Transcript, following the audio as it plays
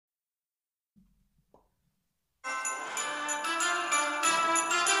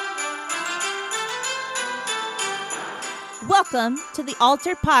Welcome to the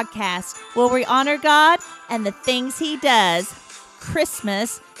Altar Podcast, where we honor God and the things He does.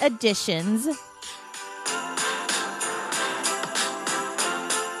 Christmas editions.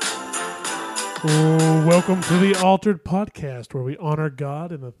 Welcome to the Altered Podcast, where we honor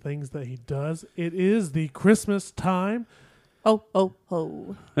God and the things that He does. It is the Christmas time. Oh, oh,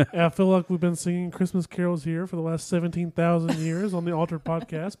 oh. I feel like we've been singing Christmas carols here for the last 17,000 years on the Altered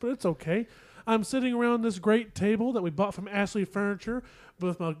Podcast, but it's okay. I'm sitting around this great table that we bought from Ashley Furniture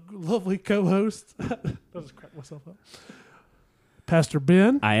with my lovely co-host. I'll just crack myself up. Pastor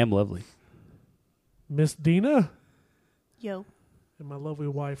Ben. I am lovely. Miss Dina. Yo. And my lovely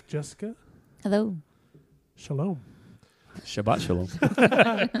wife, Jessica. Hello. Shalom. Shabbat shalom.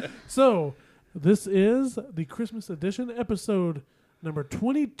 So, this is the Christmas edition, episode number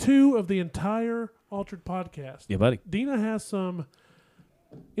 22 of the entire Altered Podcast. Yeah, buddy. Dina has some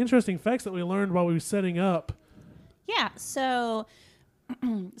interesting facts that we learned while we were setting up. Yeah, so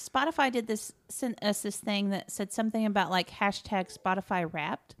Spotify sent us this thing that said something about like hashtag Spotify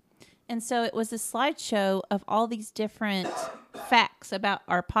Wrapped. And so it was a slideshow of all these different facts about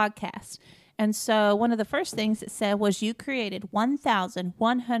our podcast. And so one of the first things it said was you created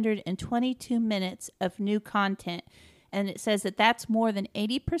 1,122 minutes of new content. And it says that that's more than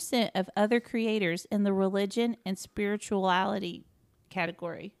 80% of other creators in the religion and spirituality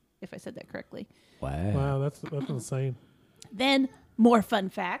category, if I said that correctly. Wow, that's insane. Then more fun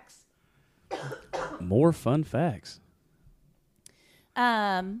facts. More fun facts.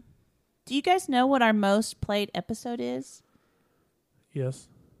 Do you guys know what our most played episode is? Yes.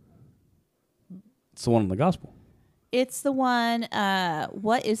 It's the one in the gospel. It's the one,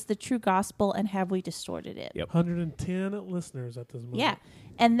 what is the true gospel and have we distorted it? Yep. 110 listeners at this moment. Yeah.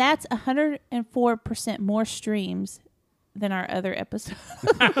 And that's 104% more streams than our other episodes.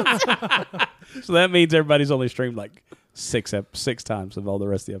 So that means everybody's only streamed like six times of all the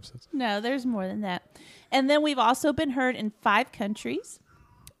rest of the episodes. No, there's more than that. And then we've also been heard in 5 countries.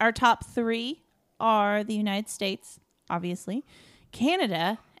 Our top 3 are the United States, obviously,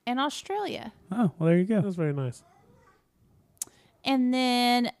 Canada, and Australia. Oh, well, there you go. That's very nice. And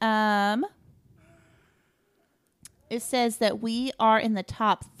then it says that we are in the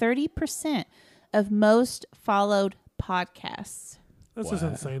top 30% of most followed podcasts. That's just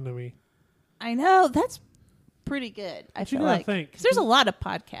insane to me. I know. That's pretty good. I But you feel gotta like. think. 'Cause there's a lot of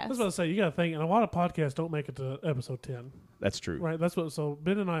I was podcasts. about to say, you got to think, and a lot of podcasts don't make it to episode 10. That's true. Right? That's what, so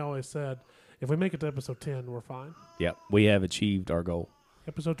Ben and I always said, if we make it to episode 10, we're fine. Yep. We have achieved our goal.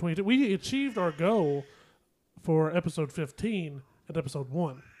 Episode 22. We achieved our goal for episode 15 at episode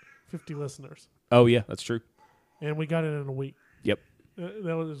 1. 50 listeners. Oh, yeah, that's true. And we got it in a week. Yep.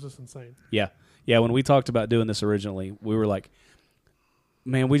 That was just insane. Yeah. Yeah, when we talked about doing this originally, we were like,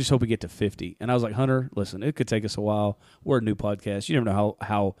 man, we just hope we get to 50. And I was like, Hunter, listen, it could take us a while. We're a new podcast. You never know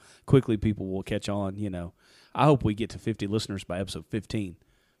how quickly people will catch on, you know. I hope we get to 50 listeners by episode 15.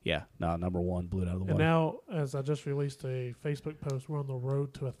 Yeah, no, number 1 blew it out of the water. And now, as I just released a Facebook post, we're on the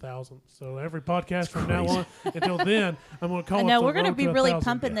road to 1,000. So every podcast from now on until then, I'm going to call it I know. the We're going to road be to really 1,000.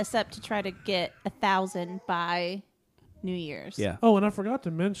 pumping this up to try to get 1,000 by New Year's. Yeah. Oh, and I forgot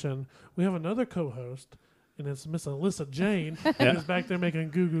to mention, we have another co-host, and it's Miss Alyssa Jane, who's back there making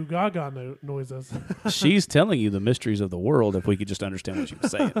goo goo gaga noises. She's telling you the mysteries of the world if we could just understand what she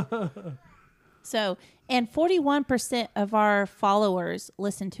was saying. So, and 41% of our followers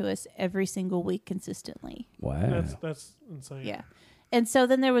listen to us every single week consistently. Wow. That's insane. Yeah. And so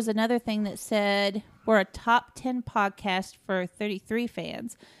then there was another thing that said we're a top 10 podcast for 33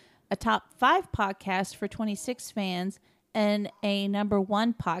 fans, a top 5 podcast for 26 fans, and a number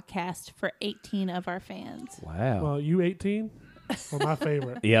 1 podcast for 18 of our fans. Wow. Well, you 18 are my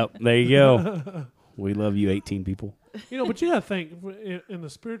favorite. Yep, there you go. We love you, 18 people. You know, but you got to think, in the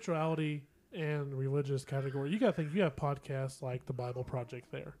spirituality and religious category, you got to think you have podcasts like the Bible Project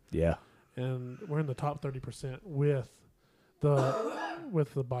there. Yeah. And we're in the top 30% with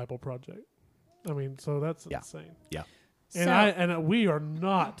the Bible Project. I mean, so that's insane. Yeah. And we are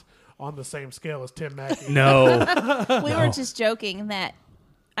not on the same scale as Tim Mackey. No. We were just joking that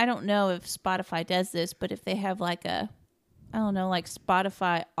I don't know if Spotify does this, but if they have like a, I don't know, like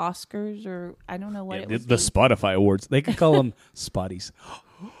Spotify Oscars or I don't know what it was. The Spotify Awards. They could call them Spotties.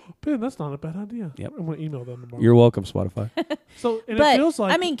 Ben, that's not a bad idea. Yep. I'm going to email them tomorrow. You're welcome, Spotify. So, and But it feels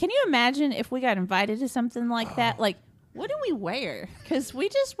like... I mean, can you imagine if we got invited to something like that? Like, what do we wear? Because we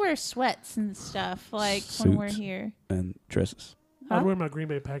just wear sweats and stuff like when we're Suits. here. And dresses. I'd wear my Green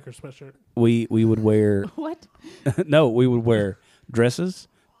Bay Packers sweatshirt. We would wear... What? No, we would wear dresses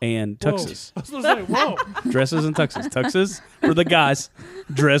and tuxes. Whoa. I was going to say, whoa. Dresses and tuxes. Tuxes for the guys.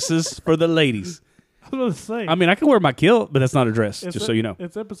 Dresses for the ladies. going to say. I mean, I can wear my kilt, but that's not a dress, It's just so you know.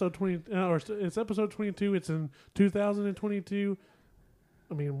 It's episode 20, it's episode 22. It's in 2022.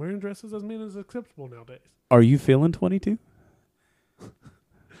 I mean, wearing dresses doesn't mean it's acceptable nowadays. Are you feeling 22?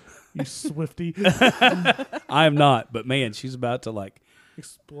 You Swifty. I am not, but man, she's about to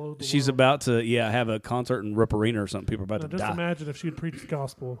Explode the she's world. about to, have a concert in Rupp Arena or something. People are about Now, to just die. imagine if she would preach the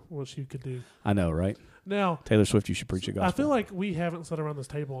gospel, what she could do. I know, right? Now, Taylor Swift, you should preach the gospel. I feel like we haven't sat around this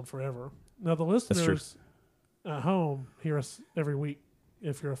table in forever. Now, the true. listeners at home hear us every week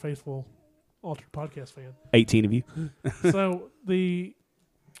if you're a faithful Altered Podcast fan. 18 of you. So,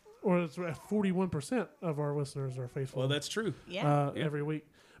 41% of our listeners are faithful. true. Yeah. Every week.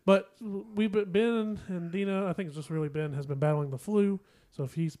 But Ben and Dina, I think it's just really Ben, has been battling the flu. So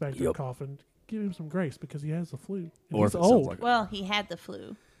if he's back there coughing, give him some grace because he has the flu. And Or he's if it sounds old. like Well, he had the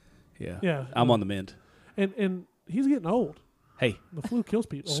flu. Yeah. Yeah. I'm on the mend. And he's getting old. Hey, The flu kills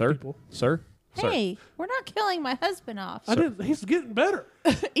old sir, people. sir. Hey, we're not killing my husband off. He's getting better.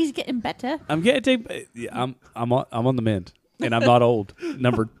 He's getting better. I'm getting. I'm on the mend, and I'm not old.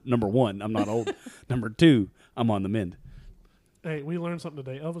 Number one, I'm not old. Number two, I'm on the mend. Hey, we learned something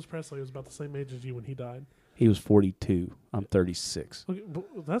today. Elvis Presley was about the same age as you when he died. He was 42. I'm 36. Okay,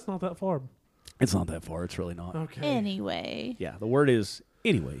 but that's not that far. It's not that far. It's really not. Okay. Anyway. Yeah, the word is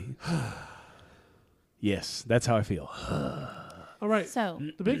anyway. Yes, that's how I feel. All right. So,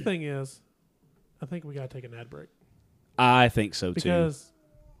 The big thing is, I think we got to take an ad break I think so too. because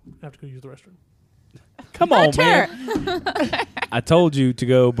I have to go use the restroom. Come on, man. I told you to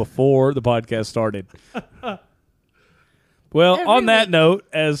go before the podcast started. Well, Every on that week. note,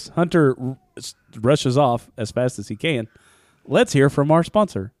 as Hunter rushes off as fast as he can, let's hear from our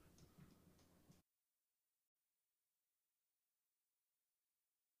sponsor.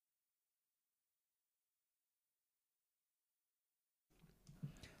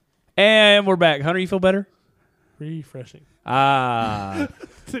 And we're back. Hunter, you feel better? Refreshing. Ah.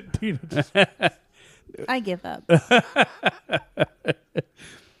 Dina just- I give up.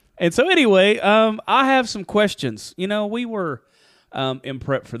 And so anyway, I have some questions. You know, we were in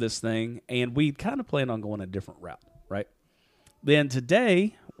prep for this thing, and we kind of planned on going a different route, right? Then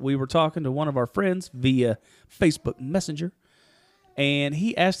today, we were talking to one of our friends via Facebook Messenger, and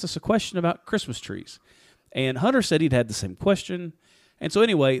he asked us a question about Christmas trees. And Hunter said he'd had the same question. And so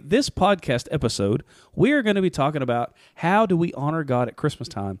anyway, this podcast episode, we are going to be talking about how do we honor God at Christmas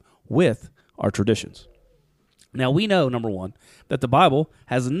time with our traditions. Now, we know, number one, that the Bible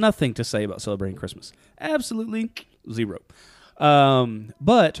has nothing to say about celebrating Christmas. Absolutely zero.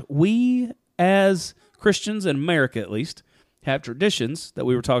 But we, as Christians in America at least, have traditions that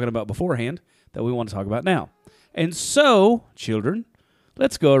we were talking about beforehand that we want to talk about now. And so, children,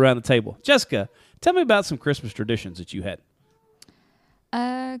 let's go around the table. Jessica, tell me about some Christmas traditions that you had.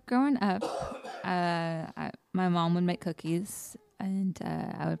 Growing up, my mom would make cookies, and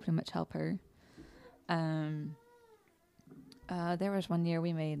I would pretty much help her. There was one year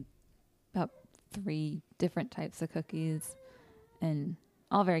we made about 3 different types of cookies, and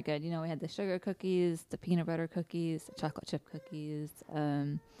all very good. You know, we had the sugar cookies, the peanut butter cookies, the chocolate chip cookies,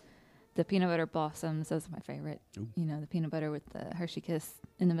 the peanut butter blossoms. Those are my favorite. Ooh. You know, the peanut butter with the Hershey Kiss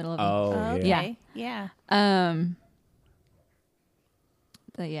in the middle of Oh, it. yeah. Okay. Yeah.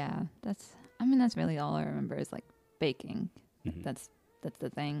 But yeah, that's really all I remember is like baking. Mhm. That's the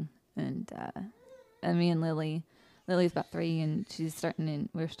thing. And me and Lily's about 3, and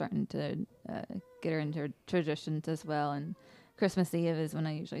we're starting to get her into traditions as well. And Christmas Eve is when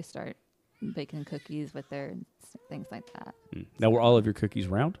I usually start baking cookies with her and things like that. Now, were all of your cookies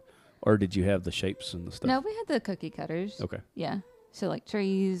round, or did you have the shapes and the stuff? No, we had the cookie cutters. Okay. Yeah. So like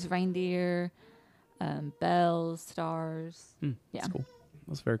trees, reindeer, bells, stars. Yeah. That's cool.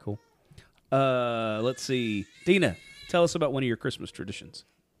 That's very cool. Let's see. Dina, tell us about one of your Christmas traditions.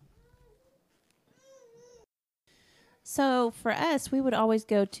 So for us, we would always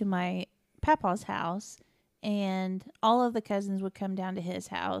go to my papa's house, and all of the cousins would come down to his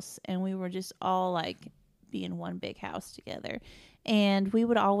house, and we were just all like be in one big house together. And we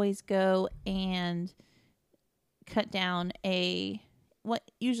would always go and cut down what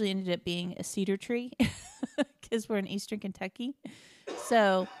usually ended up being a cedar tree because we're in Eastern Kentucky.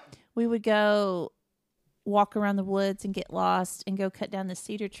 So we would go walk around the woods and get lost and go cut down the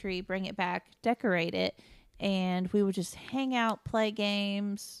cedar tree, bring it back, decorate it. And we would just hang out, play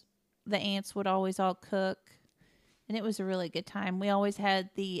games. The aunts would always all cook. And it was a really good time. We always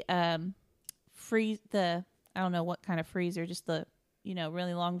had the I don't know what kind of freezer, just the,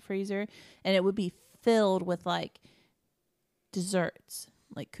 really long freezer. And it would be filled with like desserts,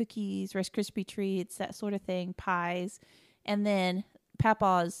 like cookies, Rice Krispie treats, that sort of thing, pies. And then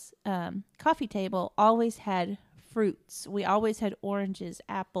Papa's coffee table always had fruits. We always had oranges,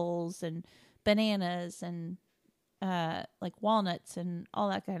 apples, and bananas, and like walnuts and all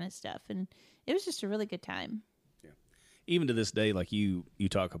that kind of stuff. And it was just a really good time. Yeah. Even to this day, like you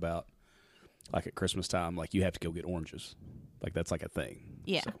talk about, like at Christmas time, like you have to go get oranges. Like that's like a thing.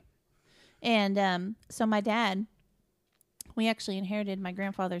 Yeah. So. And so my dad, we actually inherited my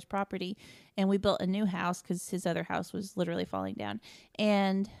grandfather's property, and we built a new house because his other house was literally falling down.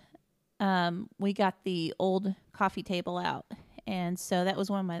 And we got the old coffee table out. And so that was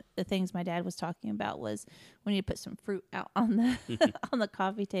one of the things my dad was talking about was we need to put some fruit out on the on the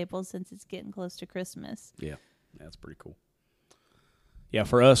coffee table since it's getting close to Christmas. Yeah, that's pretty cool. Yeah,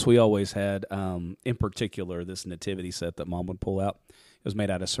 for us, we always had, in particular, this nativity set that Mom would pull out. It was made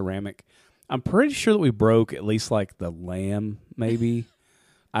out of ceramic. I'm pretty sure that we broke at least like the lamb, maybe.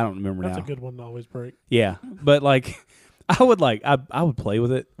 I don't remember That's now. a good one to always break. Yeah, but like I would play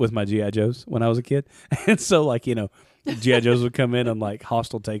with it with my G.I. Joes when I was a kid, and so like G.I. Joes would come in and like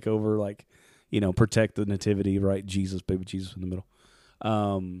hostile takeover, like protect the nativity, right? Jesus, baby Jesus in the middle.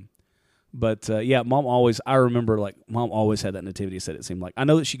 But yeah, I remember like Mom always had that nativity set. It seemed like I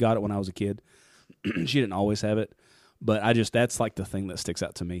know that she got it when I was a kid. She didn't always have it, but that's like the thing that sticks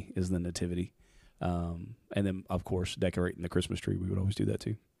out to me is the nativity. And then of course decorating the Christmas tree. We would always do that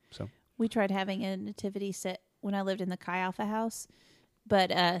too. So we tried having a nativity set when I lived in the Chi Alpha house,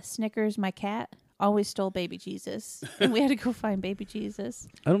 but Snickers, my cat, always stole baby Jesus, and we had to go find baby Jesus.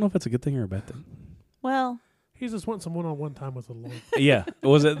 I don't know if that's a good thing or a bad thing. Well, He just wants some one-on-one time with the Lord. Yeah,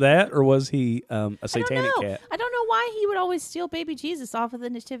 was it that or was he a satanic cat? I don't know why he would always steal baby Jesus off of the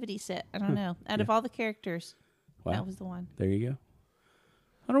nativity set. I don't know. Out of all the characters, Wow. that was the one. There you go.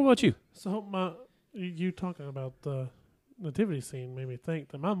 I don't know about you. So you talking about the nativity scene made me think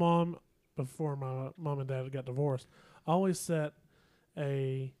that my mom, before my mom and dad got divorced, always set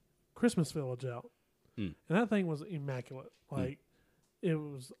a Christmas village out. And that thing was immaculate. Like, it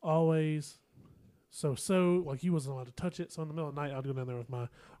was always so, like, you wasn't allowed to touch it. So in the middle of the night, I'd go down there with my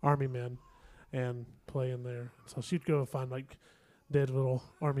army men and play in there. So she'd go and find, like, dead little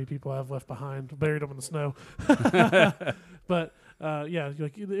army people I've left behind, buried them in the snow. But, yeah,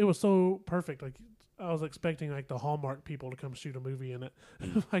 like, it was so perfect. Like, I was expecting, like, the Hallmark people to come shoot a movie in it.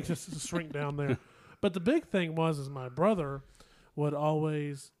 Like, just shrink down there. But the big thing is my brother would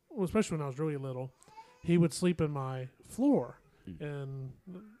always, especially when I was really little, he would sleep in my floor in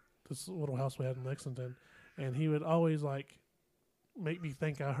this little house we had in Lexington, and he would always like make me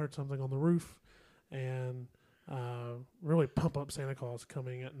think I heard something on the roof, and really pump up Santa Claus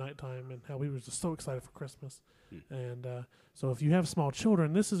coming at nighttime and how we were just so excited for Christmas. And so if you have small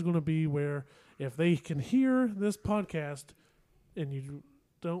children, this is going to be where if they can hear this podcast and you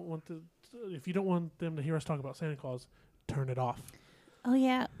don't want if you don't want them to hear us talk about Santa Claus, turn it off. Oh,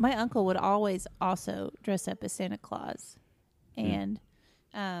 yeah. My uncle would always also dress up as Santa Claus and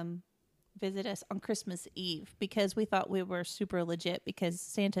visit us on Christmas Eve because we thought we were super legit because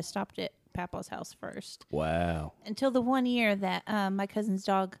Santa stopped at Papa's house first. Wow. Until the one year that my cousin's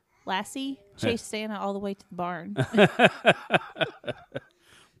dog, Lassie, chased Santa all the way to the barn.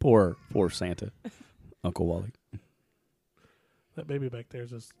 Poor Santa. Uncle Wally. That baby back there is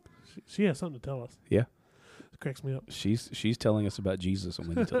just, she has something to tell us. Yeah. It cracks me up. She's telling us about Jesus and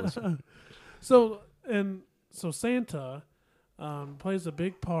we need to listen. So Santa plays a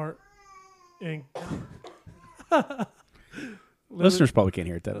big part in. Listeners probably can't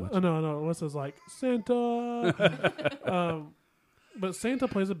hear it that much. No. Listeners like Santa. But Santa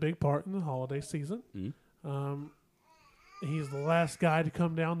plays a big part in the holiday season. He's the last guy to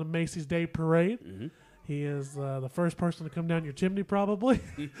come down the Macy's Day Parade. He is the first person to come down your chimney, probably.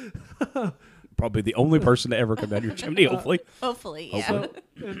 Probably the only person to ever come down your chimney, hopefully. Hopefully, yeah. So,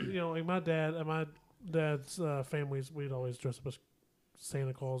 and like my dad's families, we'd always dress up as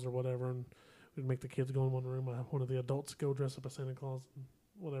Santa Claus or whatever, and we'd make the kids go in one room. One of the adults go dress up as Santa Claus, and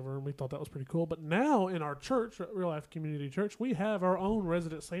whatever, and we thought that was pretty cool. But now in our church, Real Life Community Church, we have our own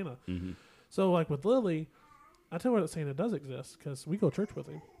resident Santa. So like with Lily, I tell her that Santa does exist because we go to church with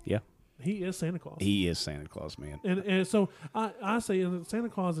him. Yeah. He is Santa Claus. He is Santa Claus, man. And so I say Santa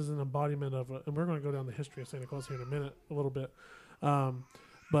Claus is an embodiment of, and we're going to go down the history of Santa Claus here in a minute, a little bit.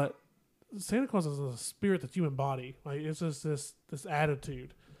 But Santa Claus is a spirit that you embody. Like it's just this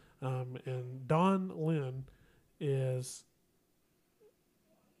attitude. And Don Lynn is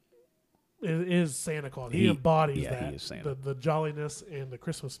Santa Claus. He embodies that. He is Santa. The jolliness and the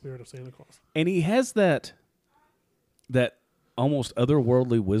Christmas spirit of Santa Claus. And he has that almost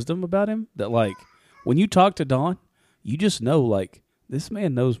otherworldly wisdom about him that, like, when you talk to Don, you just know, like, this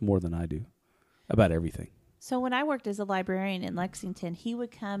man knows more than I do about everything. So when I worked as a librarian in Lexington, he would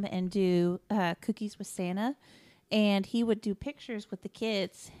come and do cookies with Santa, and he would do pictures with the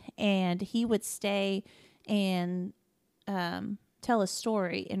kids, and he would stay and tell a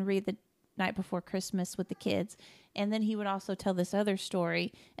story and read the night before Christmas with the kids. And then he would also tell this other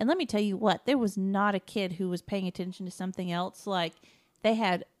story. And let me tell you what, there was not a kid who was paying attention to something else. Like, they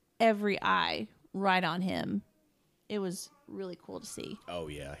had every eye right on him. It was really cool to see. Oh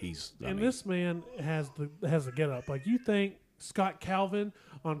yeah, this man has the get up. Like, you think Scott Calvin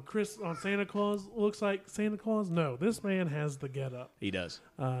on Santa Claus looks like Santa Claus? No, this man has the get up. He does.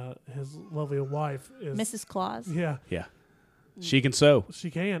 His lovely wife is Mrs. Claus. Yeah, she can sew.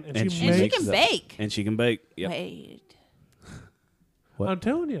 she can, and, And she she makes. can bake. And she can bake. Yep. Wait. What? I'm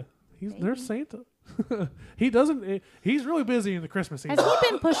telling you, there's Santa. He doesn't. He's really busy in the Christmas season. Has he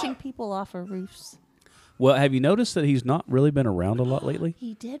been pushing people off of roofs? Well, have you noticed that he's not really been around a lot lately?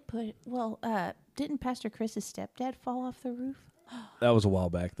 He did didn't Pastor Chris's stepdad fall off the roof? That was a while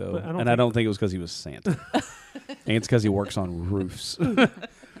back, though. But I don't think it was because he was Santa. And it's because he works on roofs.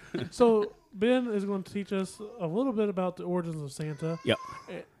 So Ben is going to teach us a little bit about the origins of Santa. Yep.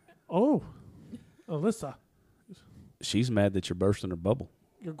 Oh, Alyssa, She's mad that you're bursting her bubble.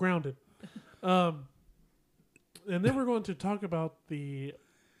 you're grounded. And then we're going to talk about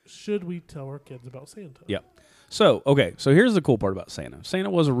should we tell our kids about Santa? Yep. So here's the cool part about Santa. Santa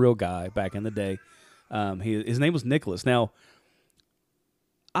was a real guy back in the day. His name was Nicholas. Now,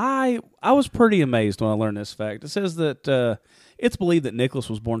 I was pretty amazed when I learned this fact. It says that it's believed that Nicholas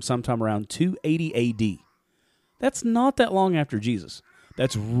was born sometime around 280 A.D. That's not that long after Jesus.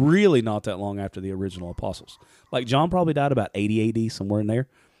 That's really not that long after the original apostles. Like, John probably died about 80 A.D., somewhere in there.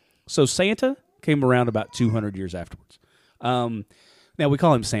 So Santa came around about 200 years afterwards. Now, we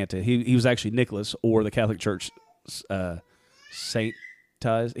call him Santa. He was actually Nicholas, or the Catholic Church saintized.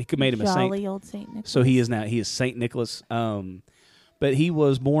 He made him a saint. Jolly old Saint Nicholas. So he is Saint Nicholas. But he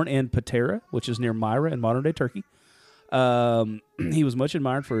was born in Patara, which is near Myra in modern-day Turkey. He was much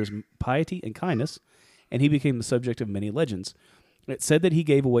admired for his piety and kindness, and he became the subject of many legends. It's said that he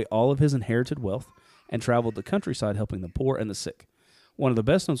gave away all of his inherited wealth and traveled the countryside helping the poor and the sick. One of the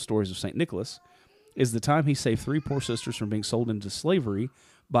best-known stories of St. Nicholas is the time he saved 3 poor sisters from being sold into slavery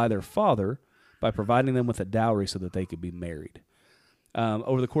by their father by providing them with a dowry so that they could be married.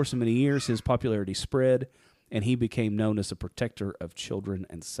 Over the course of many years, his popularity spread, and he became known as a protector of children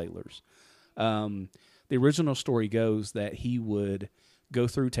and sailors. The original story goes that he would go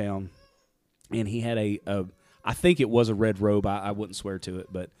through town, and he had I think it was a red robe. I wouldn't swear to it,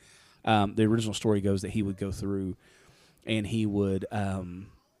 but the original story goes that he would go through, and he would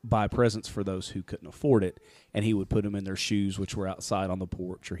buy presents for those who couldn't afford it, and he would put them in their shoes, which were outside on the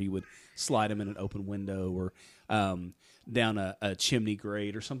porch, or he would slide them in an open window, or down a chimney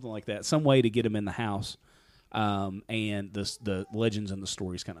grate, or something like that, some way to get them in the house. And the legends and the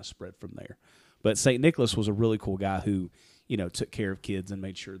stories kind of spread from there. But St. Nicholas was a really cool guy who, took care of kids and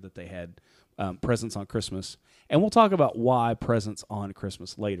made sure that they had presents on Christmas. And we'll talk about why presents on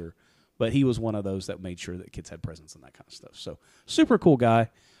Christmas later. But he was one of those that made sure that kids had presents and that kind of stuff. So, super cool guy.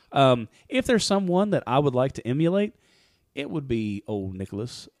 If there's someone that I would like to emulate, it would be old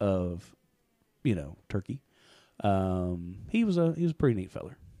Nicholas of, Turkey. He was a pretty neat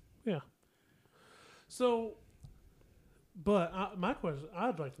feller. Yeah. So, but my question,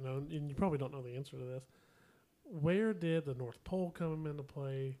 I'd like to know, and you probably don't know the answer to this, where did the North Pole come into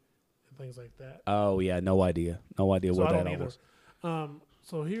play and things like that? Oh, yeah, no idea. No idea what that all was.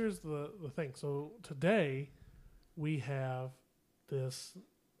 So here's the thing. So today we have this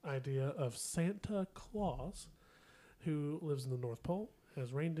idea of Santa Claus who lives in the North Pole,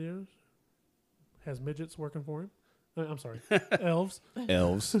 has reindeers, has midgets working for him. I'm sorry, elves.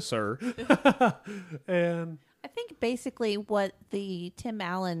 Elves, sir. And I think basically what the Tim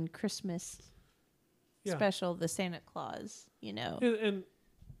Allen Christmas special, the Santa Claus, and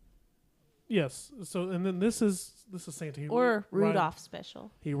yes. So and then this is Santa or Rudolph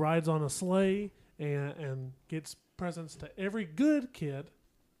special. He rides on a sleigh and gets presents to every good kid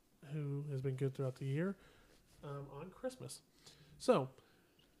who has been good throughout the year on Christmas. So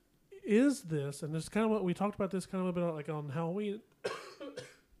is this, and this is kind of what we talked about this kind of a bit like on Halloween.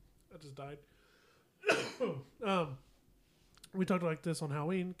 I just died. We talked like this on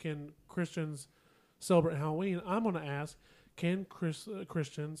Halloween. Can Christians celebrate Halloween? I'm going to ask, can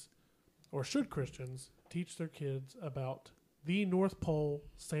Christians, or should Christians, teach their kids about the North Pole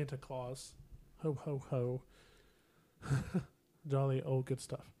Santa Claus? Ho, ho, ho. Jolly old good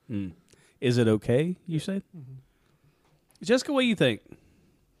stuff. Mm. Is it okay, you said? Mm-hmm. Jessica, what do you think?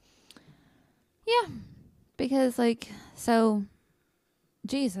 Yeah, because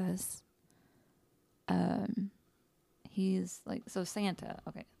Jesus, he's like, so Santa.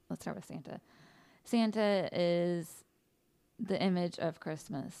 Okay, let's start with Santa. Santa is the image of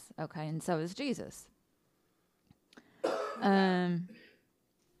Christmas. Okay, and so is Jesus.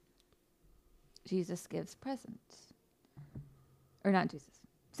 Jesus gives presents. Or not Jesus.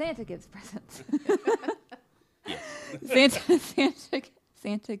 Santa gives presents.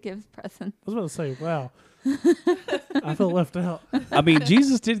 Santa gives presents. I was about to say, wow. I feel left out. I mean,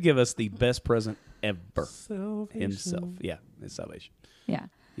 Jesus did give us the best present ever. Salvation. Himself. Yeah, his salvation. Yeah.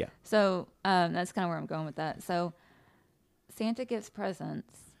 Yeah. So that's kind of where I'm going with that. So Santa gives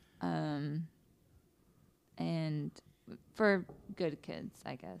presents, and for good kids,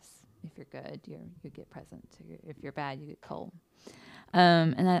 I guess. If you're good, you get presents. If you're bad, you get coal.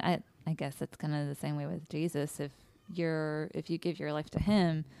 And I guess it's kind of the same way with Jesus. If you give your life to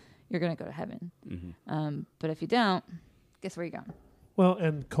Him, you're going to go to heaven. Mm-hmm. But if you don't, guess where you're going? Well,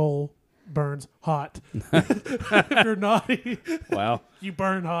 and coal burns hot. If you're naughty, Wow. you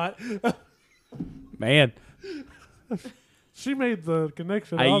burn hot. Man. She made the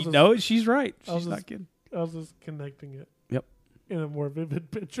connection. No, she's right. I was She's not just- kidding. I was just connecting it. Yep. In a more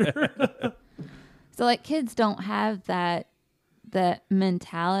vivid picture. So like kids don't have that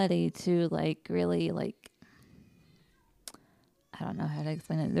mentality to like really like, I don't know how to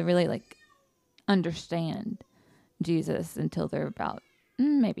explain it. They really like understand Jesus until they're about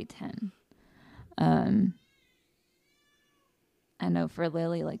maybe 10. I know for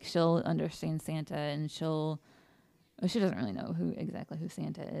Lily, like she'll understand Santa and she doesn't really know exactly who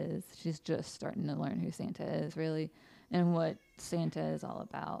Santa is. She's just starting to learn who Santa is really and what Santa is all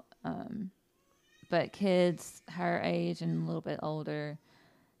about. But kids her age and a little bit older,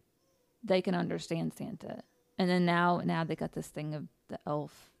 they can understand Santa. And then now they got this thing of the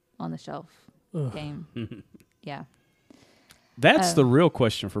elf on the shelf game. Yeah. That's the real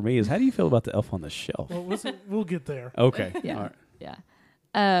question for me is how do you feel about the elf on the shelf? Well, we'll get there. Okay. Yeah. All right. Yeah.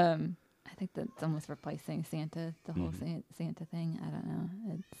 I think that's almost replacing Santa, the whole Santa thing. I don't know.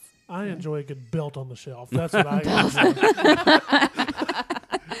 I enjoy a good belt on the shelf. That's what I enjoy.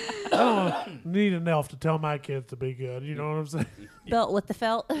 I don't need an elf to tell my kids to be good. You know what I'm saying? Belt with the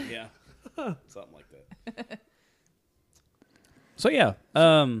felt. Yeah. Something like that. So yeah.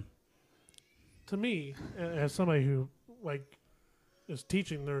 To me, as somebody who like is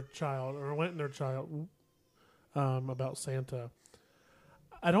teaching their child or went in their child about Santa,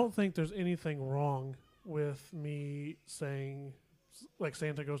 I don't think there's anything wrong with me saying like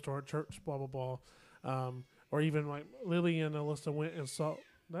Santa goes to our church, blah blah blah, or even like Lily and Alyssa went and saw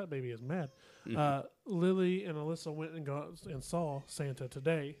that baby is mad. Lily and Alyssa went and saw Santa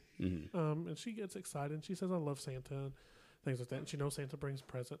today, and she gets excited. And she says, "I love Santa," and things like that. And she knows Santa brings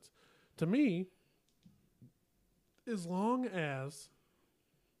presents. To me, as long as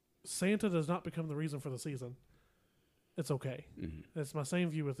Santa does not become the reason for the season, it's okay. It's my same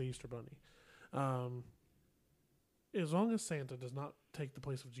view with the Easter Bunny. As long as Santa does not take the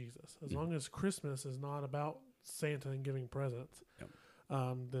place of Jesus, as long as Christmas is not about Santa and giving presents,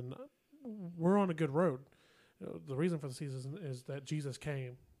 then we're on a good road. The reason for the season is that Jesus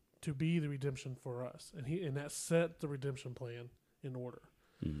came to be the redemption for us, and that set the redemption plan in order.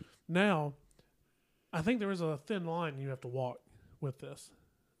 Now, I think there is a thin line you have to walk with this.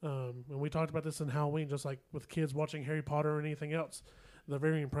 And we talked about this in Halloween, just like with kids watching Harry Potter or anything else. They're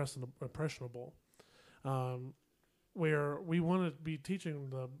very impressionable. Where we want to be teaching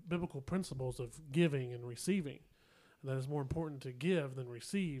the biblical principles of giving and receiving. That it's more important to give than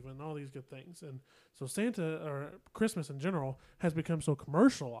receive and all these good things. And so Santa, or Christmas in general, has become so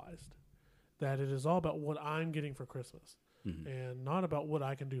commercialized that it is all about what I'm getting for Christmas and not about what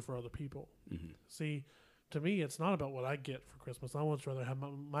I can do for other people. See, to me, it's not about what I get for Christmas. I would rather have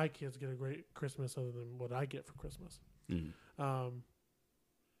my kids get a great Christmas other than what I get for Christmas. My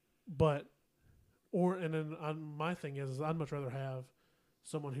thing is I'd much rather have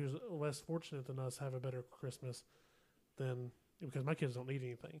someone who's less fortunate than us have a better Christmas than, because my kids don't need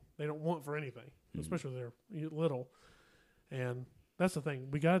anything. They don't want for anything, especially when they're little. And that's the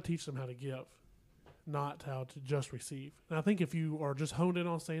thing. We got to teach them how to give, not how to just receive. And I think if you are just honed in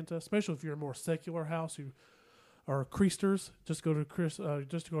on Santa, especially if you're a more secular house who are Christers, just go to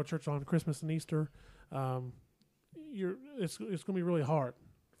church on Christmas and Easter, it's going to be really hard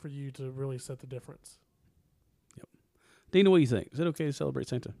for you to really set the difference. Yep. Dina, what do you think? Is it okay to celebrate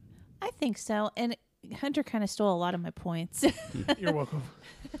Santa? I think so. And Hunter kind of stole a lot of my points. You're welcome.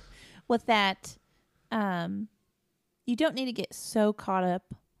 With that, you don't need to get so caught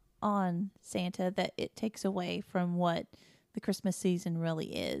up on Santa that it takes away from what the Christmas season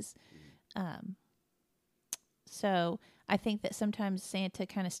really is. So I think that sometimes Santa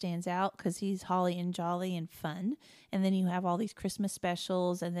kind of stands out because he's holly and jolly and fun. And then you have all these Christmas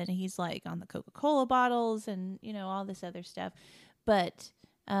specials, and then he's like on the Coca-Cola bottles and, all this other stuff. But,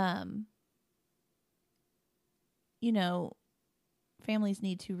 families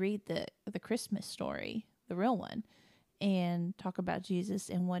need to read the Christmas story, the real one, and talk about Jesus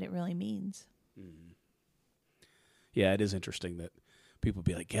and what it really means. Mm. Yeah, it is interesting that people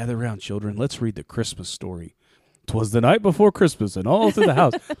be like, gather around, children, let's read the Christmas story. 'Twas the night before Christmas and all through the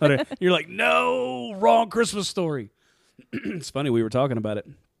house. You're like, no, wrong Christmas story. It's funny, we were talking about it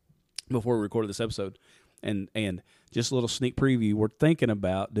before we recorded this episode, and just a little sneak preview, we're thinking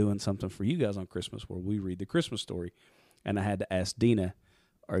about doing something for you guys on Christmas where we read the Christmas story. And I had to ask Dina,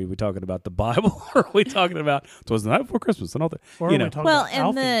 are we talking about the Bible or are we talking about 'twas the night before Christmas and all that? Or are we talking about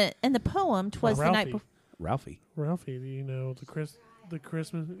Alfie? in the poem, 'twas the night before. Ralphie, do you know the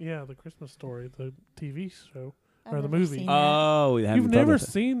Christmas story, the TV show I've or the never movie? seen that. Oh, we haven't You've thought never about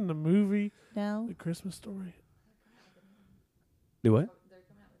that. seen the movie, No. The Christmas Story? Do what? They're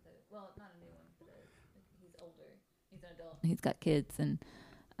coming out with well, not a new one, but he's older. He's an adult. He's got kids, and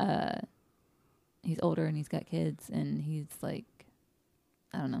he's older, and he's got kids, and he's like,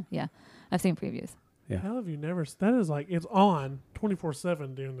 I don't know. Yeah, I've seen previews. Yeah. How have you never? That is like it's on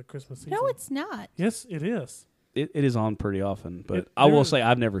 24/7 during the Christmas season. No, it's not. Yes, it is. It is on pretty often, but I will say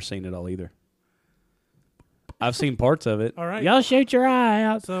I've never seen it all either. I've seen parts of it. All right. Y'all shoot your eye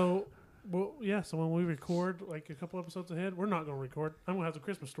out. So, so when we record like a couple episodes ahead, we're not going to record. I'm going to have the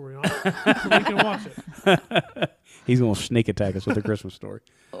Christmas story on, so we can watch it. He's going to sneak attack us with the Christmas story.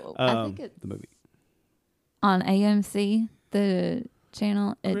 I think it's the movie. on AMC, the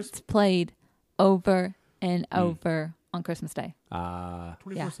channel. It's played over and over on Christmas Day.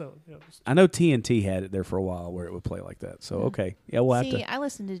 24/7. Yeah. I know TNT had it there for a while where it would play like that. So, okay. Yeah, we'll have See, to. I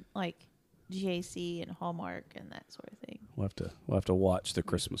listen to like GAC and Hallmark and that sort of thing. We'll have to watch the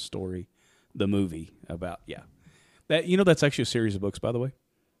Christmas story, the movie about that. That's actually a series of books, by the way.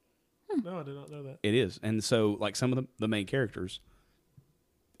 No, I did not know that. It is, and so like some of the main characters,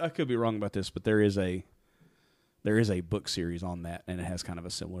 I could be wrong about this, but there is a book series on that, and it has kind of a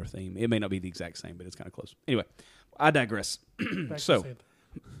similar theme. It may not be the exact same, but it's kind of close. Anyway, I digress. Back So, to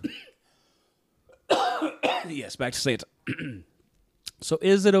Santa. yes, back to Santa. So,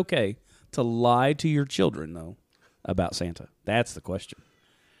 is it okay to lie to your children though about Santa? That's the question.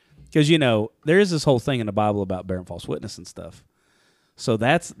 Because there is this whole thing in the Bible about bearing false witness and stuff. So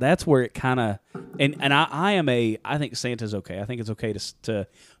that's where it kind of and I think Santa's okay. I think it's okay to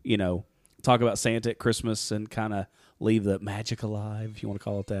talk about Santa at Christmas and kind of leave the magic alive, if you want to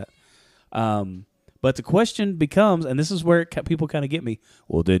call it that. But the question becomes, and this is where people kind of get me,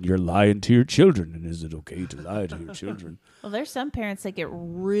 well, then you're lying to your children, and is it okay to lie to your children? Well, there's some parents that get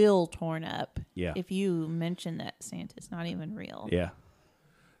real torn up if you mention that Santa's not even real. Yeah.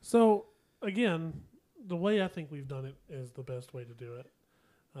 So, again, the way I think we've done it is the best way to do it.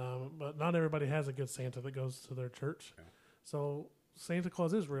 But not everybody has a good Santa that goes to their church. So, Santa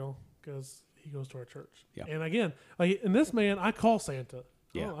Claus is real because he goes to our church. Yeah. And again, and this man, I call Santa.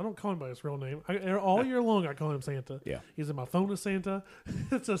 Yeah. I don't call him by his real name. All year long, I call him Santa. Yeah. He's in my phone as Santa.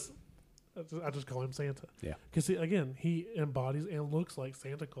 I just call him Santa. Yeah. Because, again, he embodies and looks like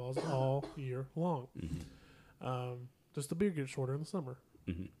Santa Claus all year long. Mm-hmm. Just the beard gets shorter in the summer.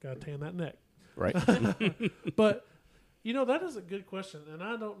 Mm-hmm. Got to tan that neck. Right. But, that is a good question. And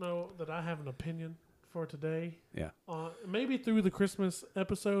I don't know that I have an opinion for today. Yeah. Maybe through the Christmas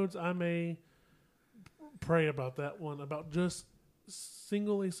episodes, I may pray about that one, about just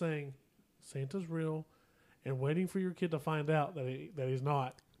singly saying Santa's real and waiting for your kid to find out that he's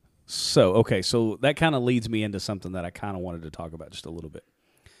not. So that kind of leads me into something that I kind of wanted to talk about just a little bit.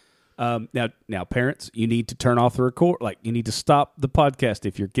 Now, parents, you need to turn off the record. Like, you need to stop the podcast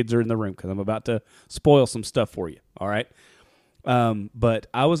if your kids are in the room because I'm about to spoil some stuff for you. All right. But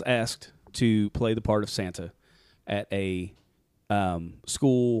I was asked to play the part of Santa at a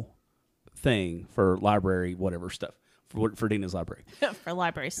school thing for library, whatever stuff, for Dina's library. For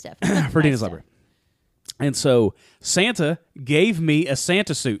library stuff. For Dina's library. And so Santa gave me a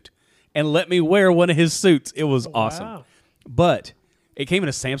Santa suit and let me wear one of his suits. It was awesome. Wow. But it came in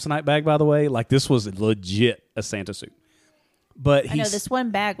a Samsonite bag, by the way. Like, this was legit a Santa suit. But I know this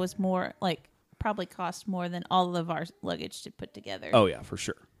one bag was more, probably cost more than all of our luggage to put together. Oh, yeah, for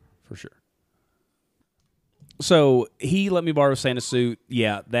sure. For sure. So he let me borrow a Santa suit.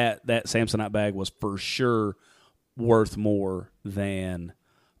 Yeah, that Samsonite bag was for sure worth more than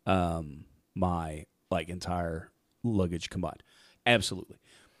my entire luggage combined. Absolutely.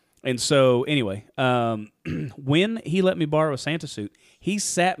 And so anyway, when he let me borrow a Santa suit, he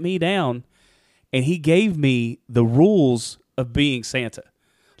sat me down and he gave me the rules of being Santa.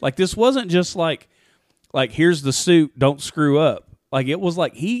 Like, this wasn't just like here's the suit, don't screw up. Like, it was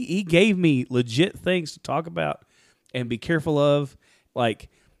like he gave me legit things to talk about and be careful of. Like,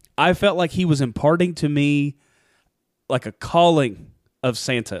 I felt like he was imparting to me like a calling of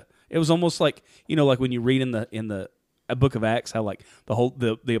Santa. It was almost like, like when you read in the book of Acts how like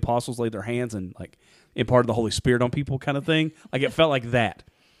the apostles laid their hands and like imparted the Holy Spirit on people kind of thing. Like, it felt like that.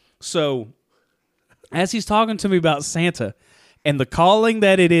 So as he's talking to me about Santa and the calling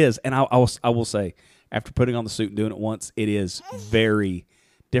that it is, and I will say, after putting on the suit and doing it once, it is very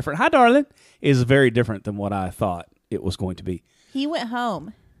different. Hi, darling. It is very different than what I thought it was going to be. He went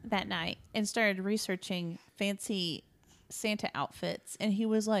home that night and started researching fancy Santa outfits, and he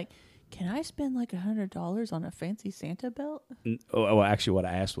was like, "Can I spend like $100 on a fancy Santa belt?" Well, actually, what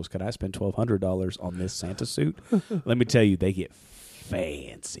I asked was, could I spend $1,200 on this Santa suit? Let me tell you, they get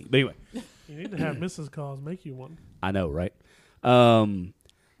fancy. But anyway, You need to have Mrs. Claus make you one. I know, right?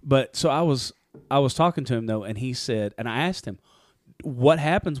 But so I was talking to him though, and he said, and I asked him, what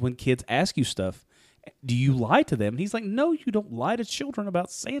happens when kids ask you stuff? Do you lie to them? And he's like, no, you don't lie to children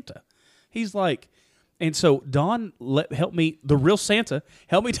about Santa. He's like, and so Don helped me, the real Santa,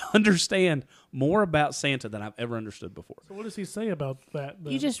 helped me to understand more about Santa than I've ever understood before. So what does he say about that?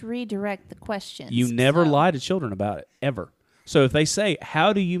 Then? You just redirect the questions. You never So- lie to children about it, ever. So if they say,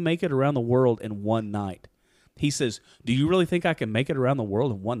 how do you make it around the world in one night? He says, do you really think I can make it around the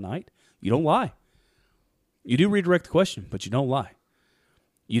world in one night? You don't lie. You do redirect the question, but you don't lie.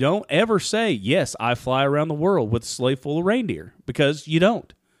 You don't ever say, yes, I fly around the world with a sleigh full of reindeer, because you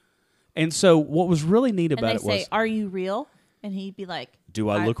don't. And so what was really neat And about they it say, was, "Are you real?" And he'd be like, do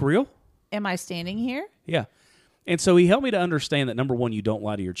I look real? Am I standing here? Yeah. And so he helped me to understand that, number one, you don't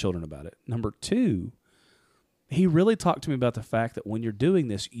lie to your children about it. Number two, he really talked to me about the fact that when you're doing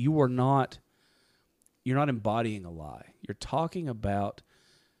this, you're not embodying a lie. You're talking about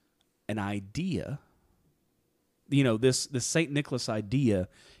an idea. This St. Nicholas idea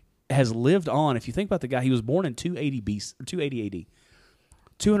has lived on. If you think about the guy, he was born in 280 AD,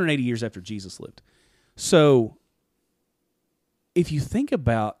 280 years after Jesus lived. So if you think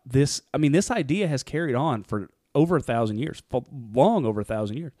about this, I mean, this idea has carried on for over 1,000 years, long over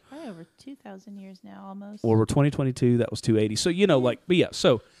 1,000 years. Probably over 2,000 years now, almost. Or we're 2022, that was 280. So, but yeah,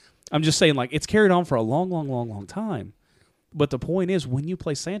 so I'm just saying, like, it's carried on for a long, long, long, long time. But the point is, when you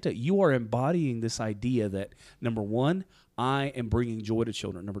play Santa, you are embodying this idea that, number one, I am bringing joy to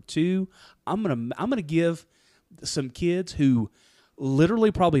children. Number two, I'm gonna give some kids who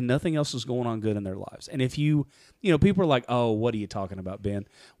literally probably nothing else is going on good in their lives. And if people are like, oh, what are you talking about, Ben?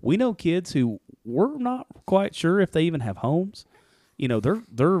 We know kids who we're not quite sure if they even have homes.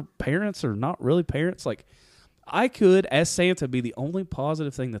 Their parents are not really parents. Like, I could, as Santa, be the only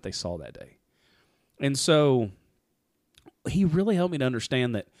positive thing that they saw that day. And so he really helped me to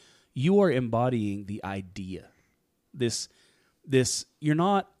understand that you are embodying the idea. This you're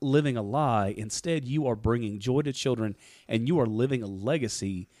not living a lie. Instead, you are bringing joy to children, and you are living a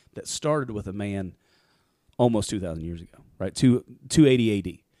legacy that started with a man almost 2,000 years ago, right? 280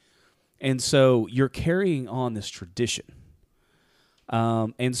 AD. And so you're carrying on this tradition.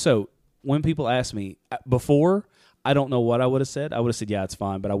 And so when people ask me, before, I don't know what I would have said. I would have said, yeah, it's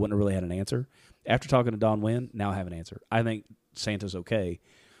fine, but I wouldn't have really had an answer. After talking to Don Wynn, now I have an answer. I think Santa's okay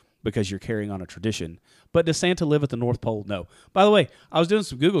because you're carrying on a tradition. But does Santa live at the North Pole? No. By the way, I was doing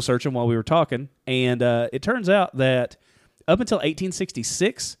some Google searching while we were talking, and it turns out that up until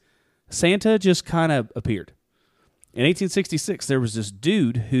 1866, Santa just kind of appeared. In 1866, there was this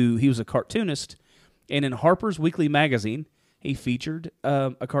dude he was a cartoonist, and in Harper's Weekly magazine, he featured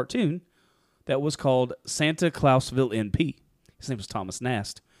a cartoon that was called Santa Clausville NP. His name was Thomas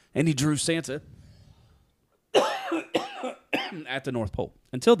Nast, and he drew Santa at the North Pole.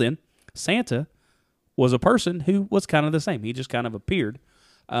 Until then, Santa was a person who was kind of the same. He just kind of appeared,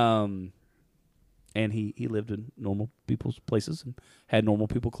 and he lived in normal people's places and had normal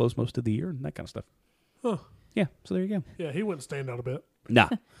people close most of the year and that kind of stuff. Huh. Yeah, so there you go. Yeah, he wouldn't stand out a bit. Nah.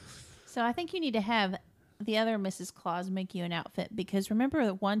 So I think you need to have the other Mrs. Claus make you an outfit, because remember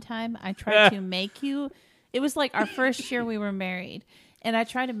the one time I tried to make you, it was like our first year we were married, and I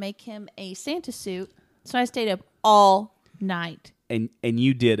tried to make him a Santa suit, so I stayed up all night. And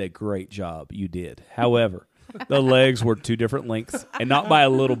you did a great job. You did. However, the legs were two different lengths, and not by a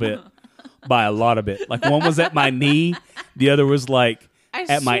little bit, by a lot of it. Like, one was at my knee, the other was like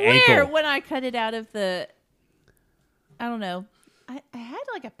at my ankle. When I cut it out of the, I don't know, I had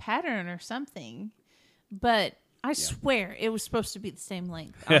like a pattern or something, but I swear it was supposed to be the same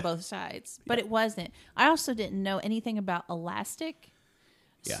length on both sides, but it wasn't. I also didn't know anything about elastic.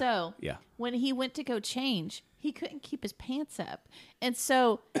 Yeah. So Yeah. when he went to go change, he couldn't keep his pants up. And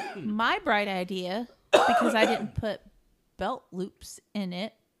so my bright idea, because I didn't put belt loops in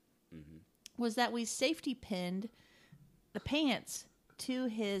it, was that we safety pinned the pants to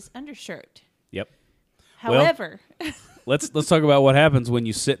his undershirt. Yep. However, Let's talk about what happens when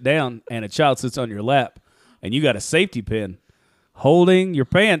you sit down and a child sits on your lap and you got a safety pin holding your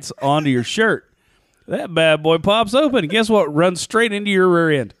pants onto your shirt. That bad boy pops open, and guess what? Runs straight into your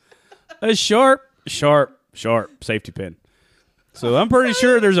rear end. A sharp safety pin. So I'm pretty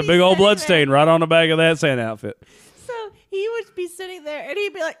sure there's a big old blood stain right on the back of that Santa outfit. so he would be sitting there and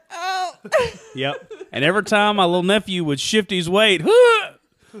he'd be like, oh. Yep. And every time my little nephew would shift his weight,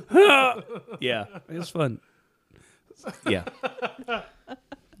 yeah, it was fun. Yeah.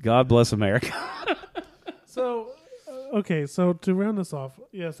 God bless America. So, okay, so to round this off,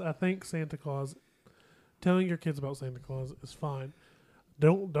 yes, I think Santa Claus, telling your kids about Santa Claus is fine.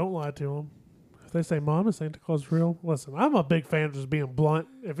 Don't lie to them. If they say, Mom, is Santa Claus real? Listen, I'm a big fan of just being blunt.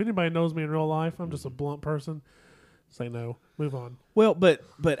 If anybody knows me in real life, I'm just a blunt person. Say no. Move on. Well, but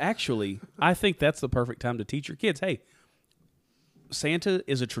actually, I think that's the perfect time to teach your kids, hey, Santa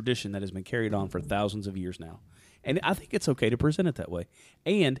is a tradition that has been carried on for thousands of years now. And I think it's okay to present it that way.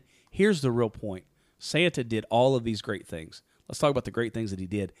 And here's the real point. Santa did all of these great things. Let's talk about the great things that he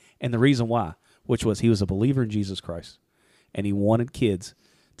did and the reason why, which was he was a believer in Jesus Christ. And he wanted kids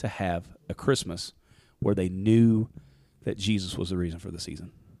to have a Christmas where they knew that Jesus was the reason for the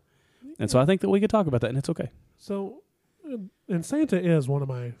season. And so I think that we could talk about that, and it's okay. So, and Santa is one of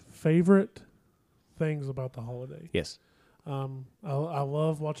my favorite things about the holiday. Yes. I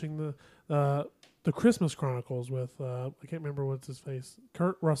love watching the Christmas Chronicles with I can't remember what's his face,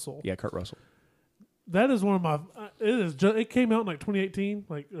 Kurt Russell. Yeah, Kurt Russell. That is one of my. It came out in like 2018,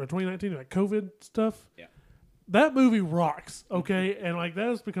 or 2019, like COVID stuff. Yeah. That movie rocks. Okay, and like that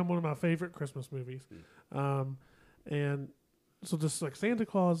has become one of my favorite Christmas movies. And so just like Santa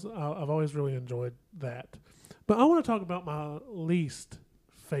Claus, I've always really enjoyed that. But I want to talk about my least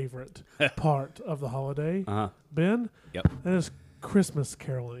favorite part of the holiday. Ben. Yep. That is Christmas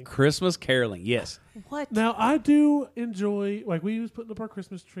caroling. Christmas caroling, yes. What? Now I do enjoy, like we was putting up our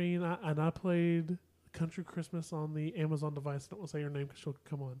Christmas tree, and I played Country Christmas on the Amazon device. I don't want to say her name because she'll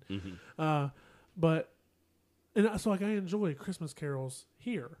come on. So like I enjoy Christmas carols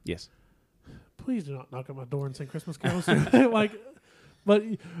here. Yes. Please do not knock on my door and sing Christmas carols. But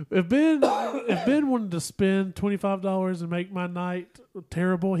if Ben wanted to spend $25 and make my night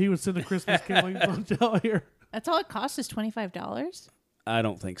terrible, he would send a Christmas caroling bunch out here. That's all it costs is $25? I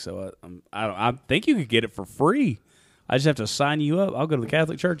don't think so. I think you could get it for free. I just have to sign you up. I'll go to the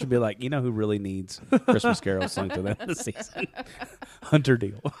Catholic Church and be like, you know who really needs Christmas carols sung to them this season? Hunter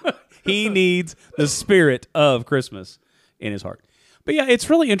Deal. He needs the spirit of Christmas in his heart. But yeah, it's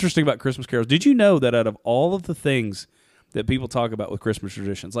really interesting about Christmas carols. Did you know that out of all of the things that people talk about with Christmas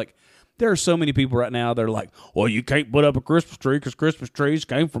traditions, like there are so many people right now that are like, well, you can't put up a Christmas tree because Christmas trees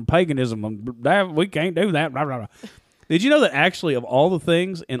came from paganism. And we can't do that. Blah, blah, blah. Did you know that actually of all the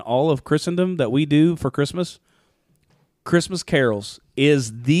things in all of Christendom that we do for Christmas, Christmas carols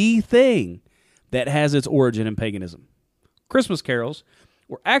is the thing that has its origin in paganism. Christmas carols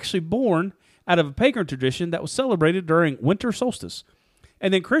were actually born out of a pagan tradition that was celebrated during winter solstice.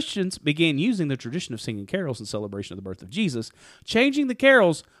 And then Christians began using the tradition of singing carols in celebration of the birth of Jesus, changing the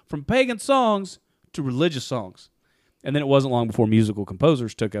carols from pagan songs to religious songs. And then it wasn't long before musical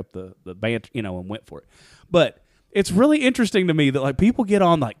composers took up the band, and went for it. But it's really interesting to me that like people get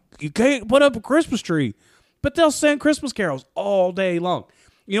on like, you can't put up a Christmas tree, but they'll sing Christmas carols all day long.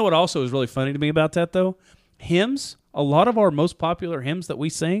 You know what also is really funny to me about that, though? Hymns, a lot of our most popular hymns that we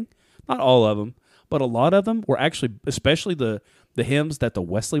sing, not all of them, but a lot of them were actually, especially the hymns that the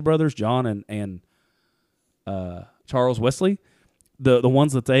Wesley brothers, John and Charles Wesley, the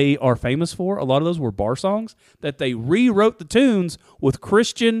ones that they are famous for, a lot of those were bar songs that they rewrote the tunes with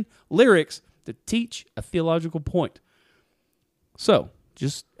Christian lyrics to teach a theological point. So,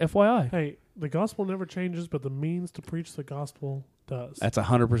 just FYI. Hey, the gospel never changes, but the means to preach the gospel does. That's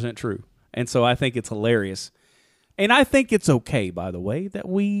 100% true. And so I think it's hilarious. And I think it's okay, by the way, that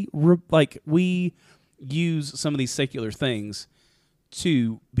we use some of these secular things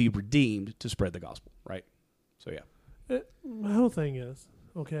to be redeemed to spread the gospel, right? So, yeah. My whole thing is,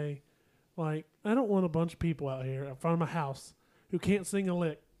 okay, like, I don't want a bunch of people out here in front of my house who can't sing a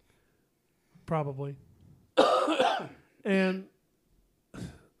lick, probably. And I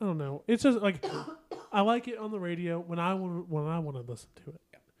don't know. It's just like I like it on the radio when I want to listen to it.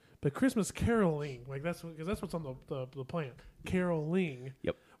 Yep. But Christmas caroling, like that's what's on the plan. Caroling.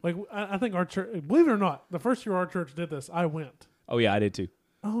 Yep. Like I think our church, believe it or not, the first year our church did this, I went. Oh, yeah, I did too.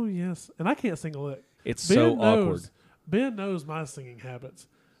 Oh, yes. And I can't sing a lick. It's Ben so knows, awkward. Ben knows my singing habits.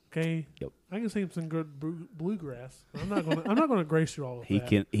 Okay? Yep. I can sing some good bluegrass. I'm not gonna grace you all with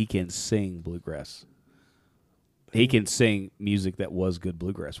that. He can sing bluegrass. He can sing music that was good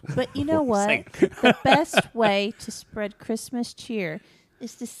bluegrass. But you know before he what? sang. The best way to spread Christmas cheer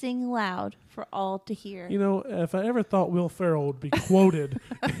is to sing loud for all to hear. You know, if I ever thought Will Ferrell would be quoted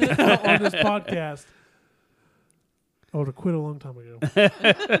on this podcast, I would have quit a long time ago.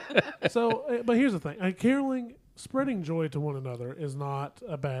 So, but here's the thing: caroling, spreading joy to one another, is not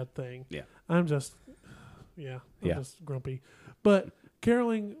a bad thing. Yeah. I'm just grumpy. But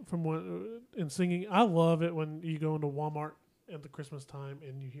caroling and singing, I love it when you go into Walmart at the Christmas time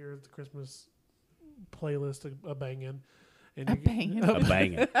and you hear the Christmas playlist a banging. And A banging. A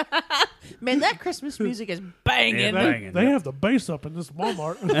banging. Man, that Christmas music is banging. They have the bass up in this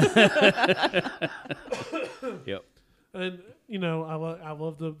Walmart. Yep. And you know, I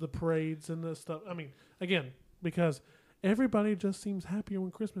love the parades and the stuff. I mean, again, because everybody just seems happier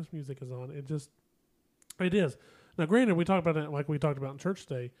when Christmas music is on. It is. Now, granted, we talked about it like we talked about in church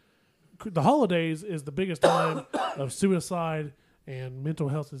today. The holidays is the biggest time of suicide and mental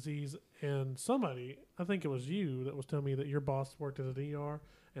health disease. And somebody, I think it was you, that was telling me that your boss worked at an ER,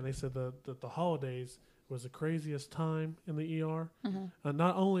 and they said that the holidays was the craziest time in the ER. Mm-hmm.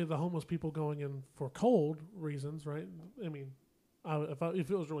 Not only the homeless people going in for cold reasons, right? I mean,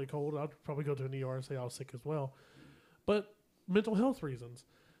 if it was really cold, I'd probably go to an ER and say I was sick as well. But mental health reasons,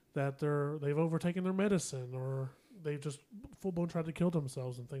 that they've overtaken their medicine, or they've just full blown tried to kill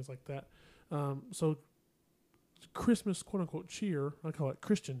themselves and things like that. So Christmas quote unquote cheer, I call it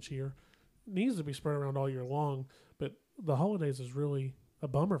Christian cheer, needs to be spread around all year long. But the holidays is really a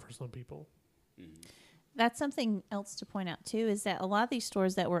bummer for some people. That's something else to point out, too, is that a lot of these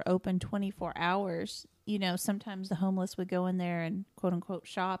stores that were open 24 hours, you know, sometimes the homeless would go in there and quote-unquote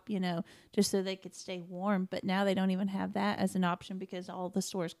shop, you know, just so they could stay warm. But now they don't even have that as an option because all the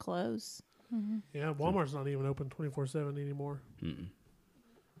stores close. Mm-hmm. Yeah, Walmart's not even open 24/7 anymore. Mm-mm.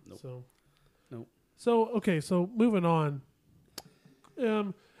 Nope. So, okay, so moving on.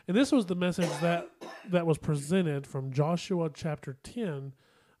 And this was the message that was presented from Joshua chapter 10.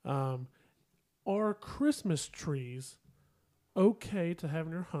 Are Christmas trees okay to have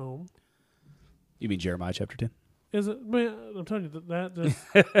in your home? You mean Jeremiah chapter 10? Is it? Man, I'm telling you that just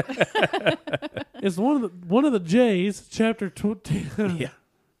it's one of the J's, chapter 10. Yeah.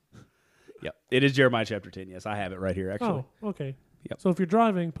 Yep. It is Jeremiah chapter 10. Yes, I have it right here, actually. Oh, okay. Yep. So if you're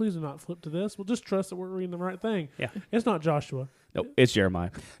driving, please do not flip to this. We'll just trust that we're reading the right thing. Yeah. It's not Joshua. Nope, it's Jeremiah.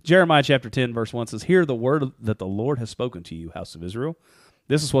 Jeremiah chapter 10, verse 1 says, "Hear the word that the Lord has spoken to you, house of Israel.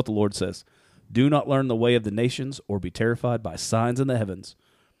 This is what the Lord says. Do not learn the way of the nations or be terrified by signs in the heavens,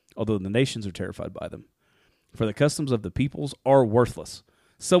 although the nations are terrified by them. For the customs of the peoples are worthless.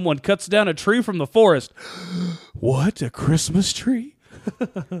 Someone cuts down a tree from the forest." What, a Christmas tree?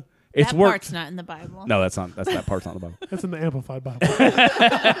 It's that worked. part's not in the Bible. No, that part's not in the Bible. That's in the Amplified Bible.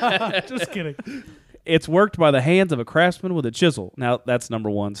 Just kidding. It's worked by the hands of a craftsman with a chisel. Now, that's number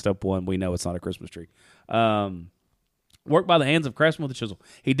one. Step one, we know it's not a Christmas tree. Worked by the hands of a craftsman with a chisel.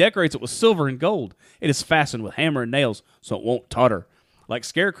 He decorates it with silver and gold. It is fastened with hammer and nails, so it won't totter. Like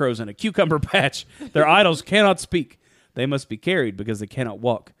scarecrows in a cucumber patch, their idols cannot speak. They must be carried because they cannot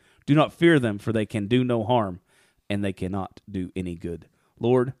walk. Do not fear them, for they can do no harm, and they cannot do any good.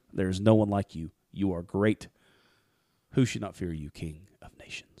 Lord, there is no one like you. You are great. Who should not fear you, King of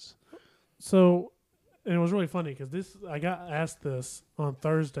nations? So, and it was really funny because I got asked this on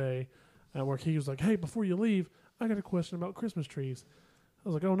Thursday at work. He was like, "Hey, before you leave, I got a question about Christmas trees." I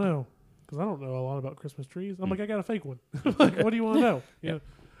was like, "Oh no," because I don't know a lot about Christmas trees. I'm like, "I got a fake one." Like, what do you want to know? You know?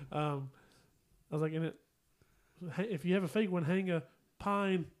 I was like, if you have a fake one, hang a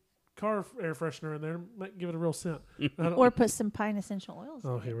pine car air freshener in there, might give it a real scent. Or put some pine essential oils.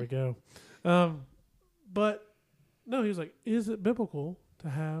 Oh, here we go. But no, he was like, "Is it biblical to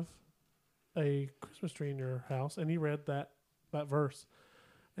have a Christmas tree in your house?" And he read that verse,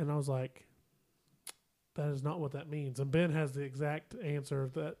 and I was like, "That is not what that means." And Ben has the exact answer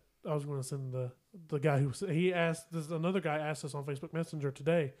that I was going to send the guy who he asked. This another guy asked us on Facebook Messenger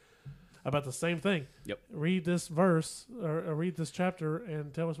today about the same thing. Yep. Read this verse or read this chapter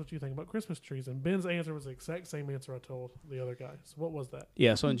and tell us what you think about Christmas trees. And Ben's answer was the exact same answer I told the other guy. So what was that?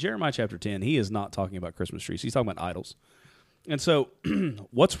 Yeah, so in Jeremiah chapter 10, he is not talking about Christmas trees. He's talking about idols. And so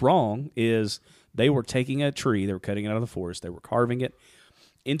what's wrong is they were taking a tree, they were cutting it out of the forest, they were carving it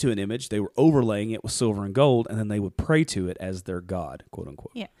into an image, they were overlaying it with silver and gold, and then they would pray to it as their god, quote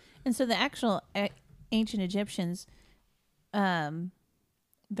unquote. Yeah. And so the actual ancient Egyptians,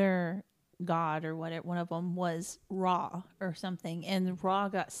 their god or whatever, one of them was Ra or something, and Ra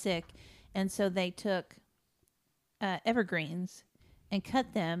got sick, and so they took evergreens and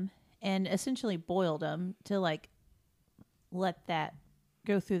cut them and essentially boiled them to like let that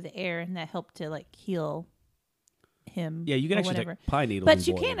go through the air, and that helped to like heal him. Yeah, you can or actually whatever. take pine needles. But and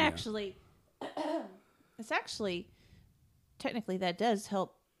you boil can them, yeah. actually. It's actually technically that does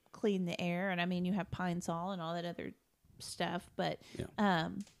help clean the air, and I mean you have pine sol and all that other stuff, but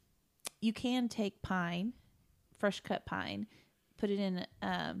you can take pine, fresh cut pine, put it in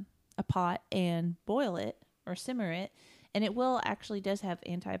a pot and boil it or simmer it, and it will actually does have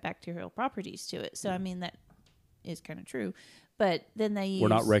antibacterial properties to it. So I mean that is kind of true, but then they use. We're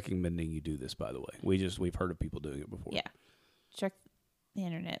not recommending you do this, by the way. We've heard of people doing it before. Yeah, check the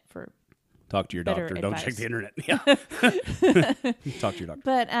internet for. Talk to your Better doctor. Don't advice. check the internet. Yeah. Talk to your doctor.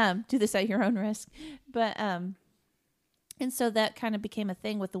 But do this at your own risk. But and so that kind of became a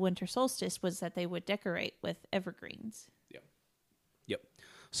thing with the winter solstice, was that they would decorate with evergreens. Yep.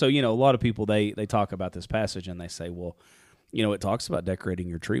 So, a lot of people, they talk about this passage and they say, well, it talks about decorating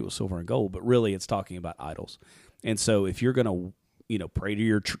your tree with silver and gold, but really it's talking about idols. And so if you're going to, pray to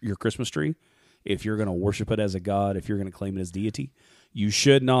your Christmas tree, if you're going to worship it as a god, if you're going to claim it as deity, you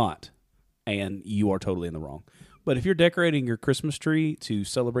should not. And you are totally in the wrong. But if you're decorating your Christmas tree to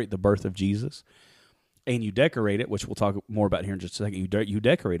celebrate the birth of Jesus, and you decorate it, which we'll talk more about here in just a second, you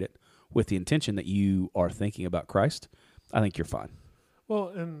decorate it with the intention that you are thinking about Christ, I think you're fine. Well,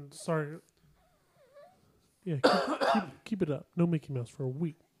 and sorry. Yeah, keep it up. No Mickey Mouse for a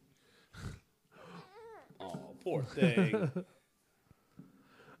week. Oh, poor thing.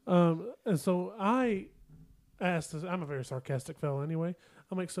 And so I asked this, I'm a very sarcastic fellow anyway.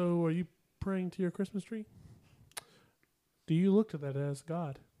 I'm like, so are you praying to your Christmas tree? Do you look to that as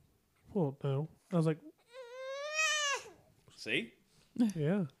God? Well, no. I was like, See?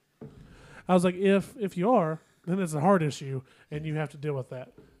 yeah. I was like, if you are, then it's a hard issue, and you have to deal with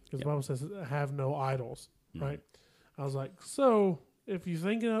that. Because the Bible says, have no idols, right? I was like, so if you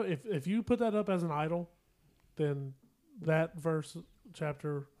think if you put that up as an idol, then that verse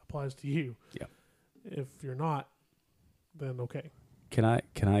chapter applies to you. Yeah. If you're not, then okay. Can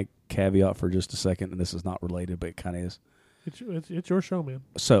I caveat for just a second, and this is not related, but it kind of is. It's your show, man.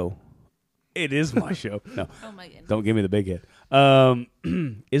 So, it is my show. No, Oh my goodness. don't give me the big head.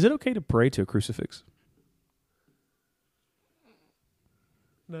 Is it okay to pray to a crucifix?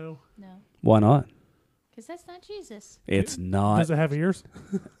 No. No, Why not? because that's not Jesus. It's not Does it have ears?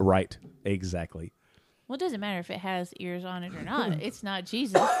 right. Exactly. Well, it doesn't matter if it has ears on it or not. It's not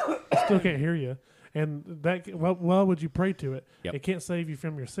Jesus. Still can't hear you. And that, why would you pray to it? Yep. It can't save you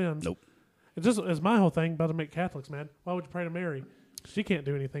from your sins. Nope. It's my whole thing about to make Catholics mad. Why would you pray to Mary? She can't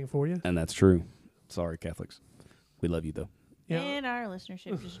do anything for you. And that's true. Sorry, Catholics. We love you, though. Yeah. And our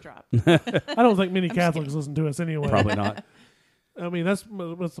listenership just dropped. I don't think many just Catholics listen to us anyway. Probably not. I mean,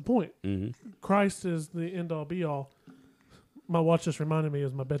 what's the point? Mm-hmm. Christ is the end all be all. My watch just reminded me it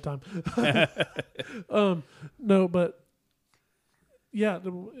was my bedtime. No, but yeah,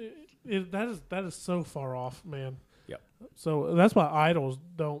 that is so far off, man. Yep. So that's why idols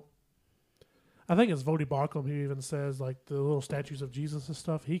don't. I think it's Vodi Baklum who even says like the little statues of Jesus and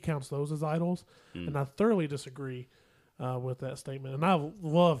stuff. He counts those as idols, and I thoroughly disagree with that statement. And I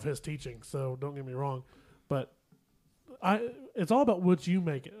love his teaching, so don't get me wrong, but it's all about what you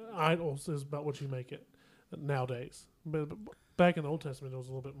make it. Idols is about what you make it nowadays. But back in the Old Testament, it was a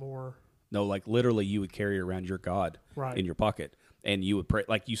little bit more. No, like literally you would carry around your God Right. in your pocket. And you would pray.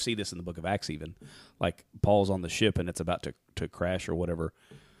 Like you see this in the book of Acts even. Like Paul's on the ship and it's about to crash or whatever.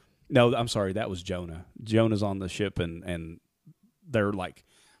 No, I'm sorry. That was Jonah. Jonah's on the ship and they're like,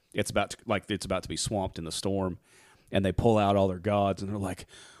 it's about to be swamped in the storm. And they pull out all their gods and they're like,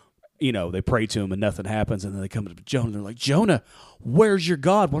 they pray to him and nothing happens. And then they come to Jonah and they're like, Jonah, where's your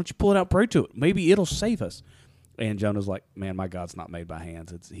God? Why don't you pull it out and pray to it? Maybe it'll save us. And Jonah's like, man, my God's not made by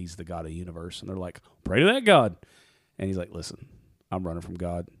hands. He's the God of the universe. And they're like, pray to that God. And he's like, listen, I'm running from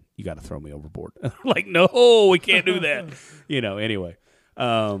God. You got to throw me overboard. Like, no, we can't do that. Anyway.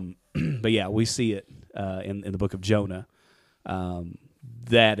 But yeah, we see it in the book of Jonah.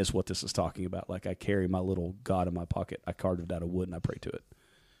 That is what this is talking about. Like, I carry my little God in my pocket. I carved it out of wood and I pray to it.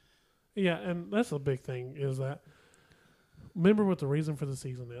 Yeah, and that's a big thing is that remember what the reason for the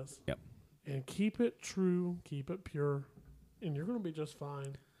season is. Yep. And keep it true, keep it pure, and you're going to be just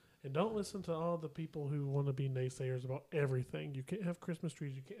fine. And don't listen to all the people who want to be naysayers about everything. You can't have Christmas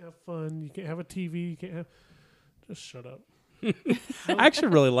trees. You can't have fun. You can't have a TV. You can't have... Just shut up. I actually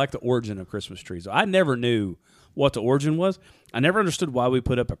really like the origin of Christmas trees. I never knew what the origin was. I never understood why we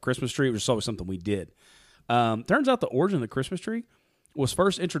put up a Christmas tree. It was always something we did. Turns out the origin of the Christmas tree was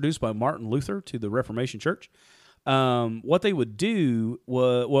first introduced by Martin Luther to the Reformation Church. What they would do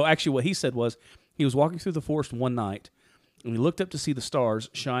was, well, actually what he said was he was walking through the forest one night and he looked up to see the stars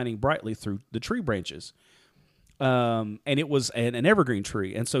shining brightly through the tree branches. And it was an evergreen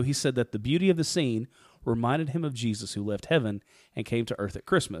tree. And so he said that the beauty of the scene reminded him of Jesus who left heaven and came to earth at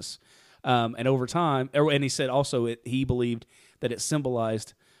Christmas. And over time, and he said also he believed that it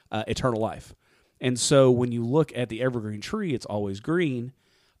symbolized eternal life. And so when you look at the evergreen tree, it's always green,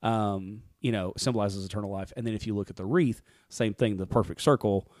 symbolizes eternal life. And then if you look at the wreath, same thing, the perfect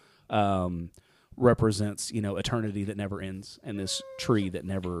circle represents, eternity that never ends and this tree that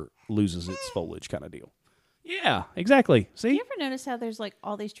never loses its foliage kind of deal. Yeah, exactly. See? Do you ever notice how there's like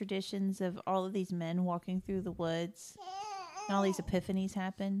all these traditions of all of these men walking through the woods and all these epiphanies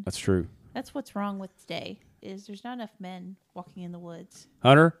happen? That's true. That's what's wrong with today, is there's not enough men walking in the woods.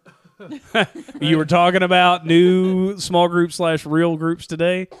 Hunter, you were talking about new small groups / real groups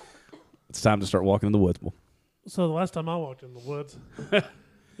today. It's time to start walking in the woods. So the last time I walked in the woods,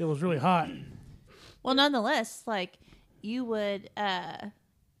 it was really hot. Well, nonetheless, like you would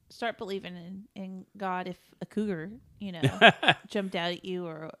start believing in God if a cougar, jumped out at you,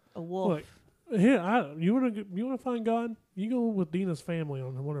 or a wolf. Look, here, you want to find God? You go with Dina's family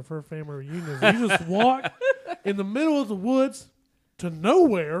on one of her family reunions. You just walk in the middle of the woods to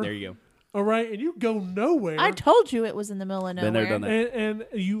nowhere. There you go. All right, and you go nowhere. I told you it was in the middle of nowhere. Been there, done that. And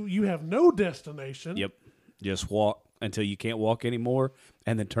you have no destination. Yep. Just walk until you can't walk anymore,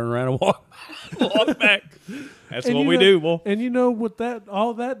 and then turn around and walk back. That's what we do, boy. And what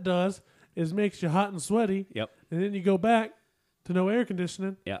all that does is makes you hot and sweaty. Yep. And then you go back to no air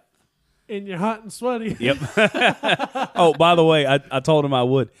conditioning. Yep. And you're hot and sweaty. Yep. Oh, by the way, I told him I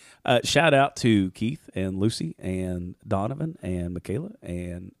would. Shout out to Keith and Lucy and Donovan and Michaela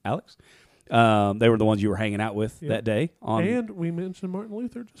and Alex. They were the ones you were hanging out with that day. And we mentioned Martin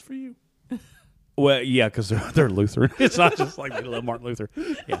Luther just for you. Well, yeah, because they're Lutheran. It's not just like they love Martin Luther.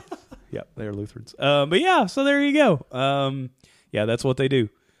 Yeah, they're Lutherans. But yeah, so there you go. Yeah, that's what they do.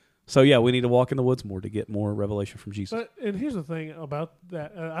 So yeah, we need to walk in the woods more to get more revelation from Jesus. And here's the thing about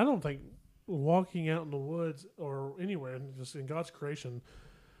that. I don't think walking out in the woods or anywhere, just in God's creation,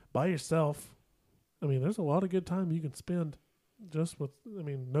 by yourself, there's a lot of good time you can spend just with,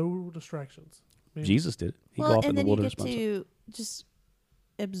 no distractions. Jesus did it. He go off in the wilderness and then you get to just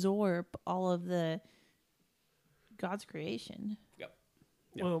absorb all of the God's creation. Yep.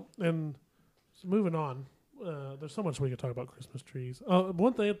 Well, and so moving on, there's so much we could talk about Christmas trees.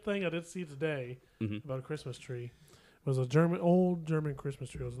 One thing I did see today about a Christmas tree was a old German Christmas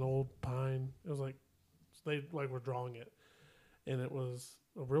tree. It was an old pine. It was like they were drawing it, and it was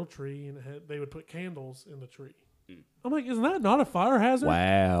a real tree, and they would put candles in the tree. I'm like, isn't that not a fire hazard?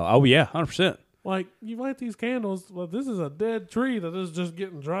 Wow. Oh yeah, 100%. Like, you light these candles. Well, this is a dead tree that is just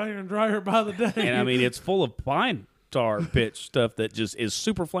getting drier and drier by the day. And it's full of pine tar pitch stuff that just is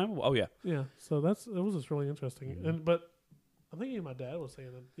super flammable. Oh yeah. Yeah. So it was just really interesting. But I think even my dad was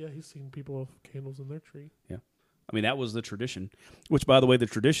saying that. Yeah, he's seen people with candles in their tree. Yeah. That was the tradition. Which, by the way, the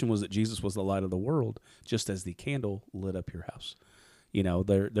tradition was that Jesus was the light of the world, just as the candle lit up your house.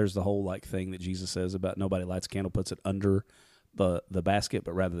 There's the whole thing that Jesus says about nobody lights a candle, puts it under the basket,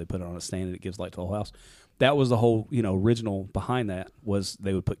 but rather they put it on a stand and it gives light to the whole house. That was the whole original behind that, was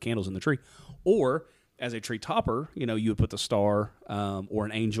they would put candles in the tree, or as a tree topper, you would put the star or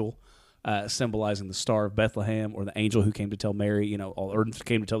an angel symbolizing the Star of Bethlehem, or the angel who came to tell Mary, or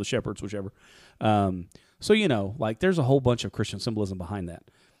came to tell the shepherds, whichever. So there's a whole bunch of Christian symbolism behind that.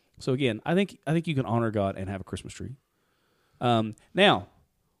 So again, I think you can honor God and have a Christmas tree. Now,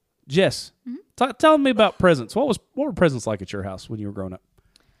 Jess, tell me about presents. What were presents like at your house when you were growing up?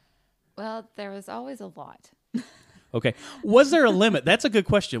 Well, there was always a lot. Okay. Was there a limit? That's a good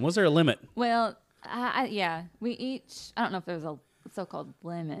question. Was there a limit? Well, we each, I don't know if there was a so-called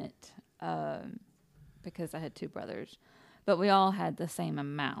limit, because I had two brothers, but we all had the same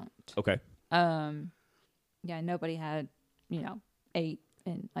amount. Okay. Nobody had, 8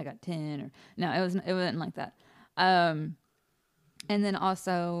 and I got 10, or no, it wasn't like that. And then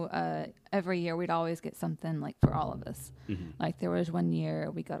also, every year we'd always get something for all of us. Mm-hmm. Like there was one year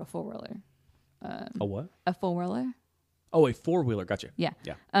we got a 4-wheeler. A what? A 4-wheeler. Oh, a 4-wheeler. Gotcha. Yeah.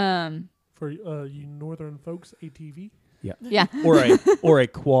 Yeah. For you northern folks, ATV. Yeah. Yeah. or a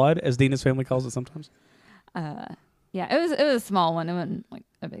quad, as Dina's family calls it sometimes. Yeah, it was a small one. It wasn't like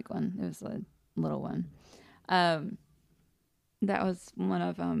a big one. It was a little one. That was one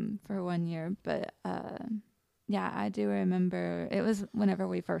of them for 1 year, but yeah, I do remember it was whenever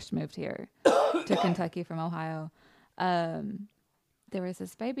we first moved here to Kentucky from Ohio. There was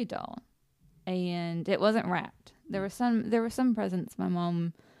this baby doll, and it wasn't wrapped. There were some presents my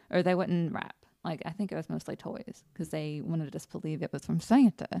mom, or they wouldn't wrap. Like, I think it was mostly toys because they wanted us to believe it was from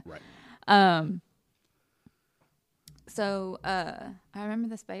Santa. Right. So I remember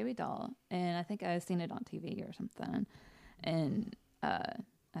this baby doll, and I think I had seen it on TV or something, and I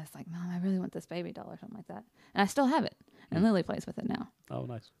was like, Mom, I really want this baby doll or something like that, and I still have it, and Lily plays with it now. Oh,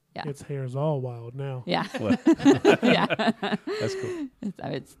 nice. Yeah, Its hair's all wild now. yeah, Well, yeah. that's cool.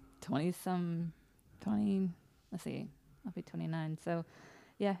 It's 20. Let's see, I'll be 29. So,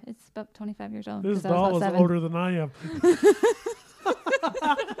 yeah, it's about 25 years old. This 'cause I was doll about is 7. older than I am.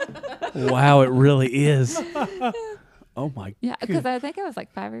 Wow, it really is. Oh my. Yeah, because I think I was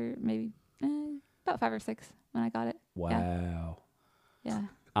like 5 or maybe about 5 or 6 when I got it. Wow. Yeah.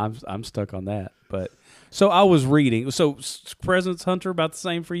 I'm stuck on that. But so I was reading. So presents, Hunter, about the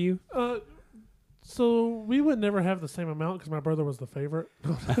same for you? So we would never have the same amount because my brother was the favorite.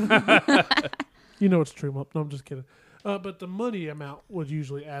 You know it's true. No, I'm just kidding. But the money amount would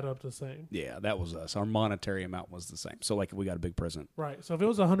usually add up the same. Yeah, that was us. Our monetary amount was the same. So like if we got a big present. Right. So if it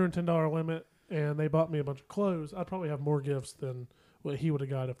was a $110 limit and they bought me a bunch of clothes, I'd probably have more gifts than what he would have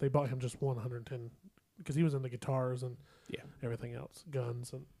got if they bought him just one 110, because he was into guitars and everything else,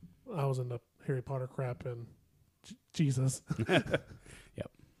 guns, and I was into Harry Potter crap and Jesus.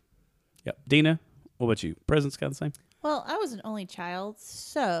 Yep. Dina, what about you? Presents kind of the same? Well, I was an only child,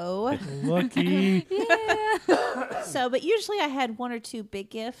 so Lucky. but usually I had 1 or 2 big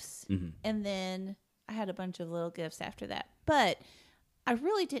gifts, Mm-hmm. and then I had a bunch of little gifts after that. But I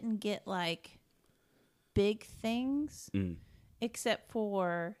really didn't get like big things, except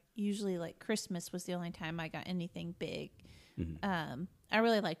for usually like Christmas was the only time I got anything big. Mm-hmm. I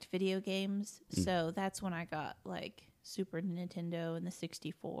really liked video games, so that's when I got like Super Nintendo, and the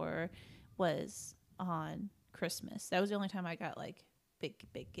 64 was on Christmas. That was the only time I got like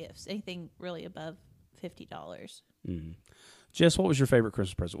big gifts. Anything really above $50. Mm-hmm. Jess, what was your favorite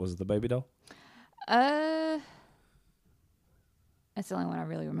Christmas present? Was it the baby doll? That's the only one I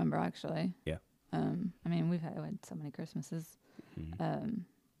really remember, actually. Yeah. I mean, we had so many Christmases. Mm-hmm.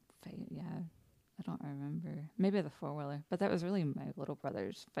 Yeah, I don't remember. Maybe the 4-wheeler, but that was really my little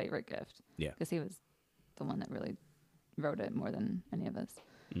brother's favorite gift. Yeah. Because he was the one that really wrote it more than any of us.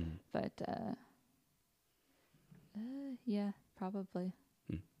 Mm-hmm. But, yeah, probably.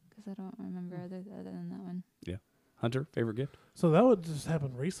 Because I don't remember other than that one. Yeah. Hunter, favorite gift? So that would just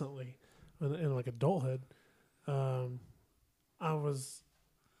happen recently in like adulthood. I was,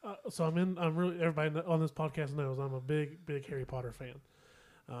 I'm really, everybody on this podcast knows I'm a big Harry Potter fan.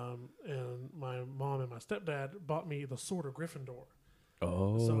 And my mom and my stepdad bought me the Sword of Gryffindor.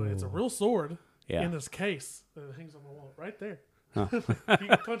 Oh. So it's a real sword Yeah. in this case that hangs on my wall right there. Huh. You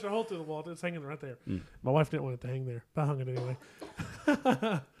can punch a hole through the wall. It's hanging right there. My wife didn't want it to hang there, but I hung it anyway.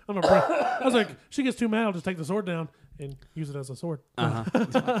 I was like, she gets too mad, I'll just take the sword down and use it as a sword. Uh-huh. Oh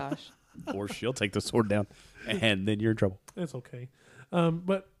my gosh. Or she'll take the sword down, and then you're in trouble. It's okay.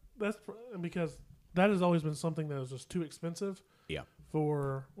 But that's because that has always been something that was just too expensive. Yeah.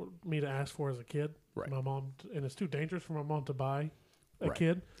 For me to ask for as a kid. Right. My mom, and it's too dangerous for my mom to buy a Right.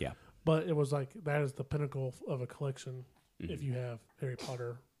 kid. Yeah. But it was like, that is the pinnacle of a collection if you have Harry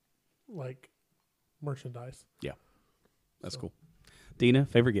Potter, like, merchandise. Yeah. That's cool. Dina,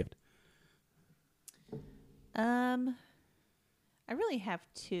 favorite gift? I really have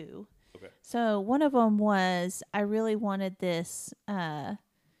 2. Okay. So one of them was I really wanted this,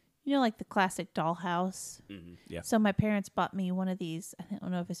 like the classic dollhouse. Mm-hmm. Yeah. So my parents bought me one of these. I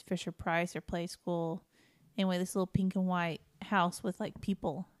don't know if it's Fisher Price or Play School. Anyway, this little pink and white house with like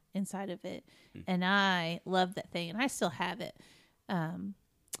people inside of it, and I loved that thing, and I still have it. And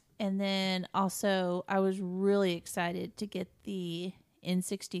then also I was really excited to get the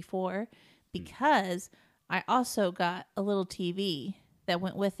N64 because I also got a little TV that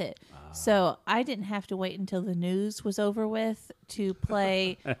went with it. So I didn't have to wait until the news was over with to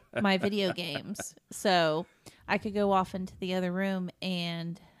play my video games. So I could go off into the other room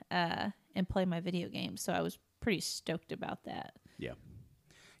and play my video games. So I was pretty stoked about that. Yeah.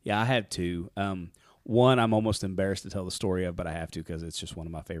 Yeah, I have 2. One I'm almost embarrassed to tell the story of, but I have to because it's just one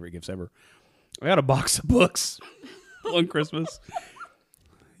of my favorite gifts ever. I got a box of books on Christmas.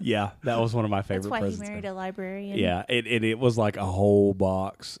 Yeah, that was one of my favorite That's why presents. he married a librarian. Yeah, it was like a whole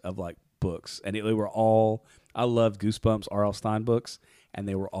box of like books, and they were all. I loved Goosebumps R.L. Stine books, and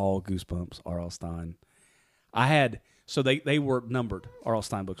they were all Goosebumps R.L. Stine. I had they were numbered. R.L.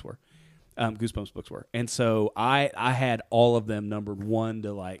 Stine books were, Goosebumps books were, and so I had all of them numbered 1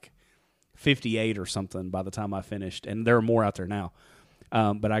 to like 58 or something by the time I finished, and there are more out there now.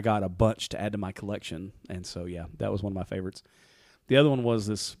 But I got a bunch to add to my collection, and so yeah, that was one of my favorites. The other one was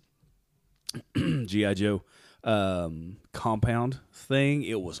this G.I. Joe compound thing.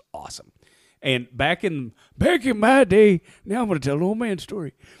 It was awesome. And back in my day, now I'm going to tell an old man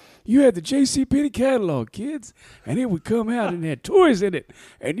story. You had the J.C. Penney catalog, kids, and it would come out and it had toys in it.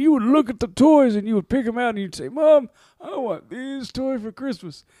 And you would look at the toys and you would pick them out and you'd say, Mom, I want this toy for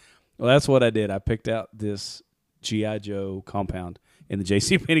Christmas. Well, that's what I did. I picked out this G.I. Joe compound in the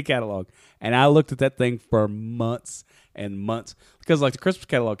J.C. Penney catalog, and I looked at that thing for months and months because, like, the Christmas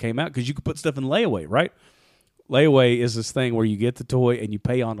catalog came out because you could put stuff in layaway, right? Layaway is this thing where you get the toy and you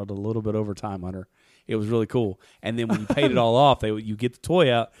pay on it a little bit over time, Hunter. It was really cool. And then when you paid it all off, you get the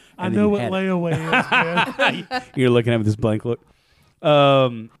toy out. And I know what layaway is, man. You're looking at me with this blank look.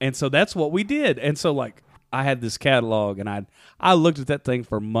 And so that's what we did. And so, like, I had this catalog, and I looked at that thing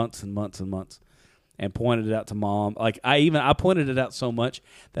for months and months and months and pointed it out to Mom. Like, I pointed it out so much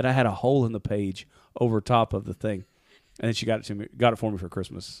that I had a hole in the page over top of the thing. And then she got it for me for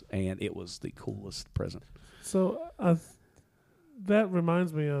Christmas, and it was the coolest present. So that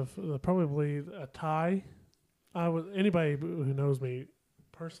reminds me of probably a tie. Anybody who knows me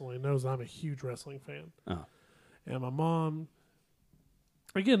personally knows I'm a huge wrestling fan. Oh. And my mom,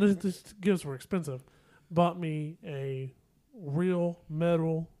 again, these gifts were expensive, bought me a real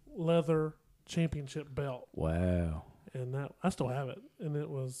metal leather championship belt. Wow. And that I still have it. And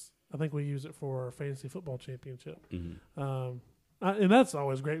I think we use it for our fantasy football championship. Mm-hmm. And that's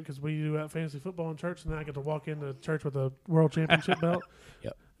always great because we do fantasy football in church, and then I get to walk into church with a world championship belt.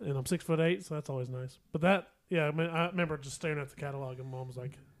 Yep. And I'm 6'8", so that's always nice. But I remember just staring at the catalog, and Mom was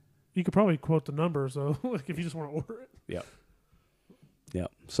like, "You could probably quote the number, so like if you just want to order it." Yep.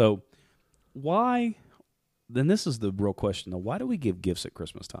 Yep. So why? Then this is the real question, though. Why do we give gifts at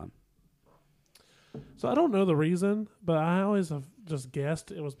Christmas time? So I don't know the reason, but I always have just guessed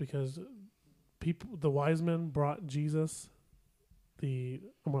it was because the wise men brought Jesus I'm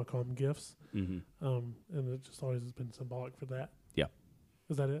going to call them gifts. Mm-hmm. And it just always has been symbolic for that. Yeah.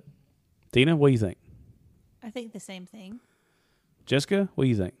 Is that it? Tina, what do you think? I think the same thing. Jessica, what do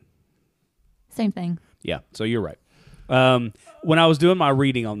you think? Same thing. Yeah, so you're right. When I was doing my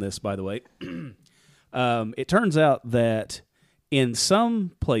reading on this, by the way, it turns out that in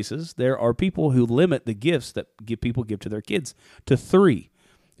some places there are people who limit the gifts that people give to their kids to 3.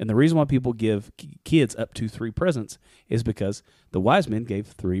 And the reason why people give kids up to 3 presents is because the wise men gave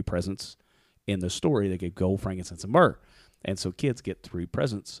 3 presents in the story. They gave gold, frankincense, and myrrh. And so kids get 3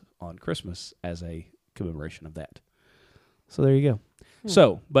 presents on Christmas as a commemoration of that. So there you go.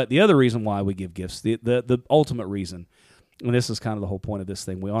 So, but the other reason why we give gifts, the ultimate reason, and this is kind of the whole point of this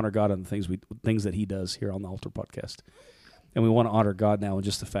thing, we honor God on the things that He does here on the Altar Podcast. And we want to honor God now in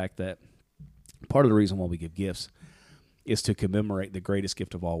just the fact that part of the reason why we give gifts is to commemorate the greatest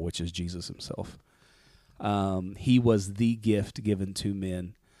gift of all, which is Jesus Himself. He was the gift given to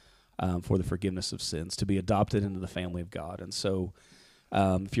men for the forgiveness of sins, to be adopted into the family of God. And so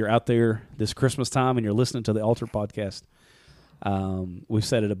if you're out there this Christmas time and you're listening to the Altar Podcast, we've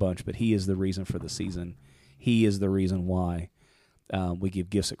said it a bunch, but He is the reason for the season. He is the reason why we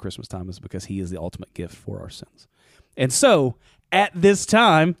give gifts at Christmas time, is because He is the ultimate gift for our sins. And so at this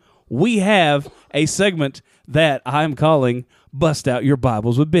time, we have a segment that I'm calling Bust Out Your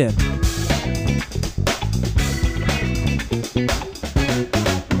Bibles with Ben.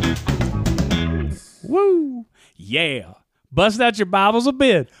 Woo! Yeah. Bust out your Bibles with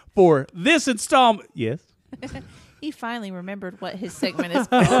Ben for this installment. Yes? He finally remembered what his segment is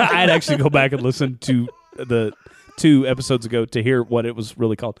called. I'd actually go back and listen to the 2 episodes ago to hear what it was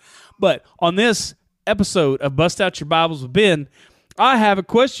really called. But on this episode of Bust Out Your Bibles with Ben, I have a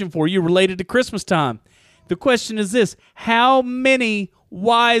question for you related to Christmas time. The question is this: how many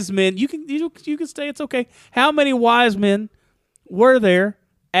wise men? You can stay. It's okay. How many wise men were there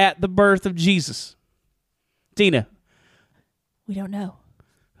at the birth of Jesus? Tina, We don't know.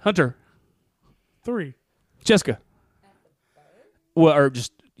 Hunter, 3. Jessica. Well, or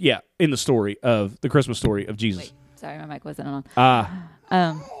just in the story of the Christmas story of Jesus. Wait, sorry, my mic wasn't on.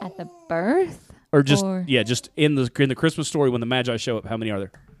 At the birth, or just just in the Christmas story when the Magi show up. How many are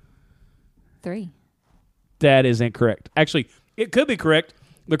there? 3. That is incorrect. Actually, it could be correct.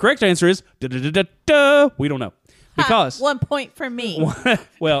 The correct answer is we don't know. Because 1 point for me.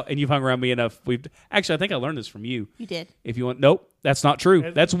 Well, and you've hung around me enough. I think I learned this from you. You did. If you want, nope, that's not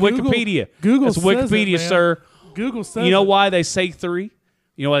true. That's Wikipedia. Google that's says Wikipedia, it, man. sir. Google says You know it. why they say 3?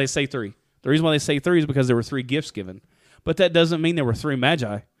 You know why they say 3? The reason why they say 3 is because there were 3 gifts given. But that doesn't mean there were 3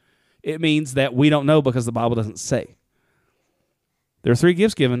 magi. It means that we don't know because the Bible doesn't say. There were 3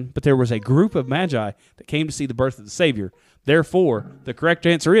 gifts given, but there was a group of magi that came to see the birth of the Savior. Therefore, the correct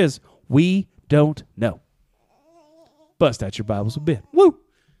answer is we don't know. Bust out your Bibles with Ben. Woo!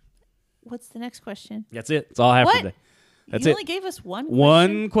 what's the next question? That's it. That's all I have What? for today. That's You it. only gave us one question?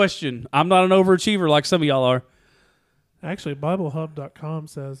 One question. I'm not an overachiever like some of y'all are. Actually, BibleHub.com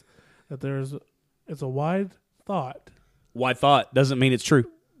says that it's a wide thought Why thought doesn't mean it's true.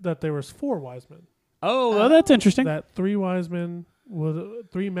 that there was 4 wise men. Oh, well, that's interesting. That 3 wise men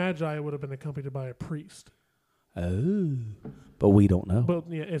 3 magi would have been accompanied by a priest. Oh, but we don't know But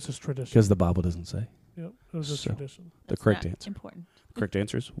yeah, it's just tradition. because the Bible doesn't say. Yep, it was just So- tradition. The That's correct not answer. Important. Correct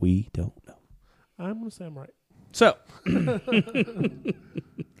answer is we don't know. I'm going to say I'm right. So,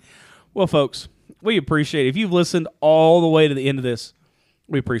 well, folks, we appreciate it. If you've listened all the way to the end of this,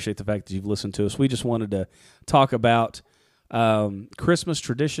 we appreciate the fact that you've listened to us. We just wanted to talk about Christmas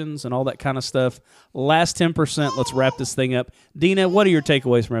traditions and all that kind of stuff. Last 10%, let's wrap this thing up. Dina, what are your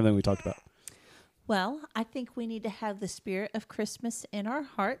takeaways from everything we talked about? Well, I think we need to have the spirit of Christmas in our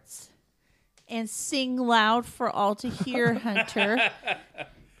hearts and sing loud for all to hear, Hunter,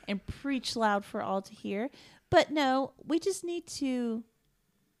 and preach loud for all to hear. But no, we just need to,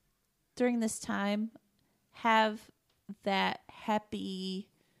 during this time, have that happy,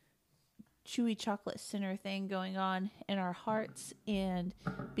 chewy chocolate center thing going on in our hearts and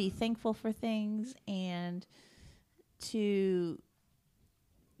be thankful for things and to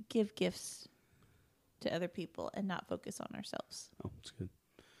give gifts to other people and not focus on ourselves. Oh, that's good.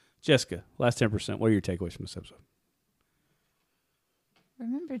 Jessica, last 10%, what are your takeaways from this episode?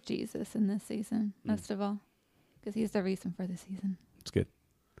 Remember Jesus in this season, most of all, because he's the reason for the season. That's good.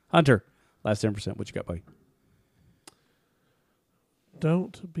 Hunter, last 10%, what you got, buddy?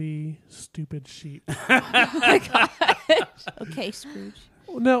 Don't be stupid sheep. Okay, Scrooge.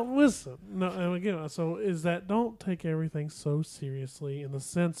 No, listen. No, and again, so is that don't take everything so seriously in the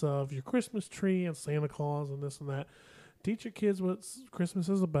sense of your Christmas tree and Santa Claus and this and that. Teach your kids what Christmas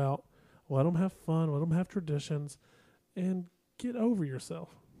is about. Let them have fun. Let them have traditions, and get over yourself.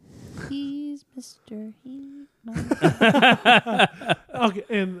 He's Mr. He. Okay,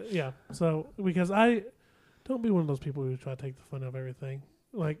 and yeah, so because I don't be one of those people who try to take the fun out of everything.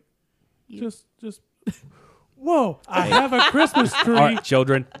 Like, You- just. Whoa! I have a Christmas tree. All right,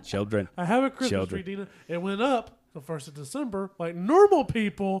 children. I have a Christmas Children. tree, Dina. It went up the 1st of December like normal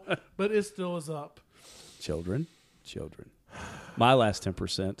people, but it still is up. Children. My last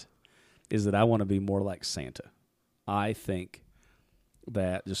 10% is that I want to be more like Santa. I think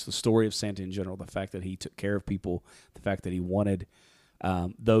that just the story of Santa in general, the fact that he took care of people, the fact that he wanted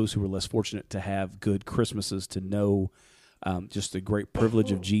those who were less fortunate to have good Christmases, to know just the great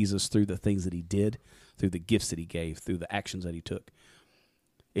privilege of Jesus through the things that he did, through the gifts that he gave, through the actions that he took.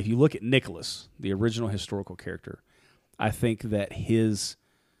 If you look at Nicholas, the original historical character, I think that his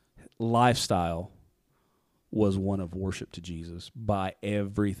lifestyle was one of worship to Jesus by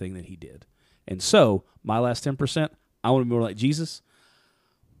everything that he did. And so, my last 10%, I want to be more like Jesus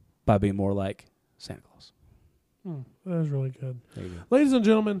by being more like Santa Claus. That was really good. There you go. Ladies and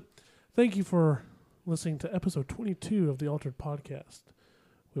gentlemen, thank you for listening to episode 22 of the Altered Podcast,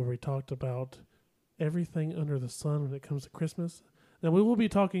 where we talked about everything under the sun when it comes to Christmas. Now, we will be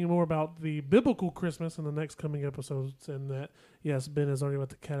talking more about the biblical Christmas in the next coming episodes, and that, yes, Ben has already let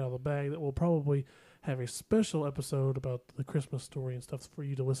the cat out of the bag, that we'll probably have a special episode about the Christmas story and stuff for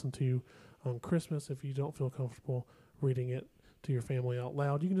you to listen to on Christmas. If you don't feel comfortable reading it to your family out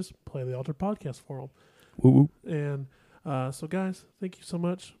loud, you can just play the Altered Podcast for them. Woo-woo. And so, guys, thank you so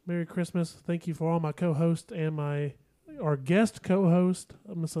much. Merry Christmas. Thank you for all my co-hosts and our guest co-host,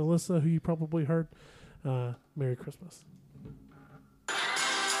 Miss Alyssa, who you probably heard. Merry Christmas.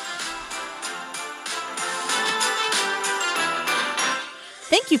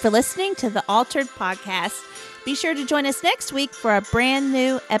 Thank you for listening to the Altered Podcast. Be sure to join us next week for a brand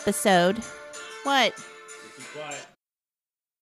new episode. What?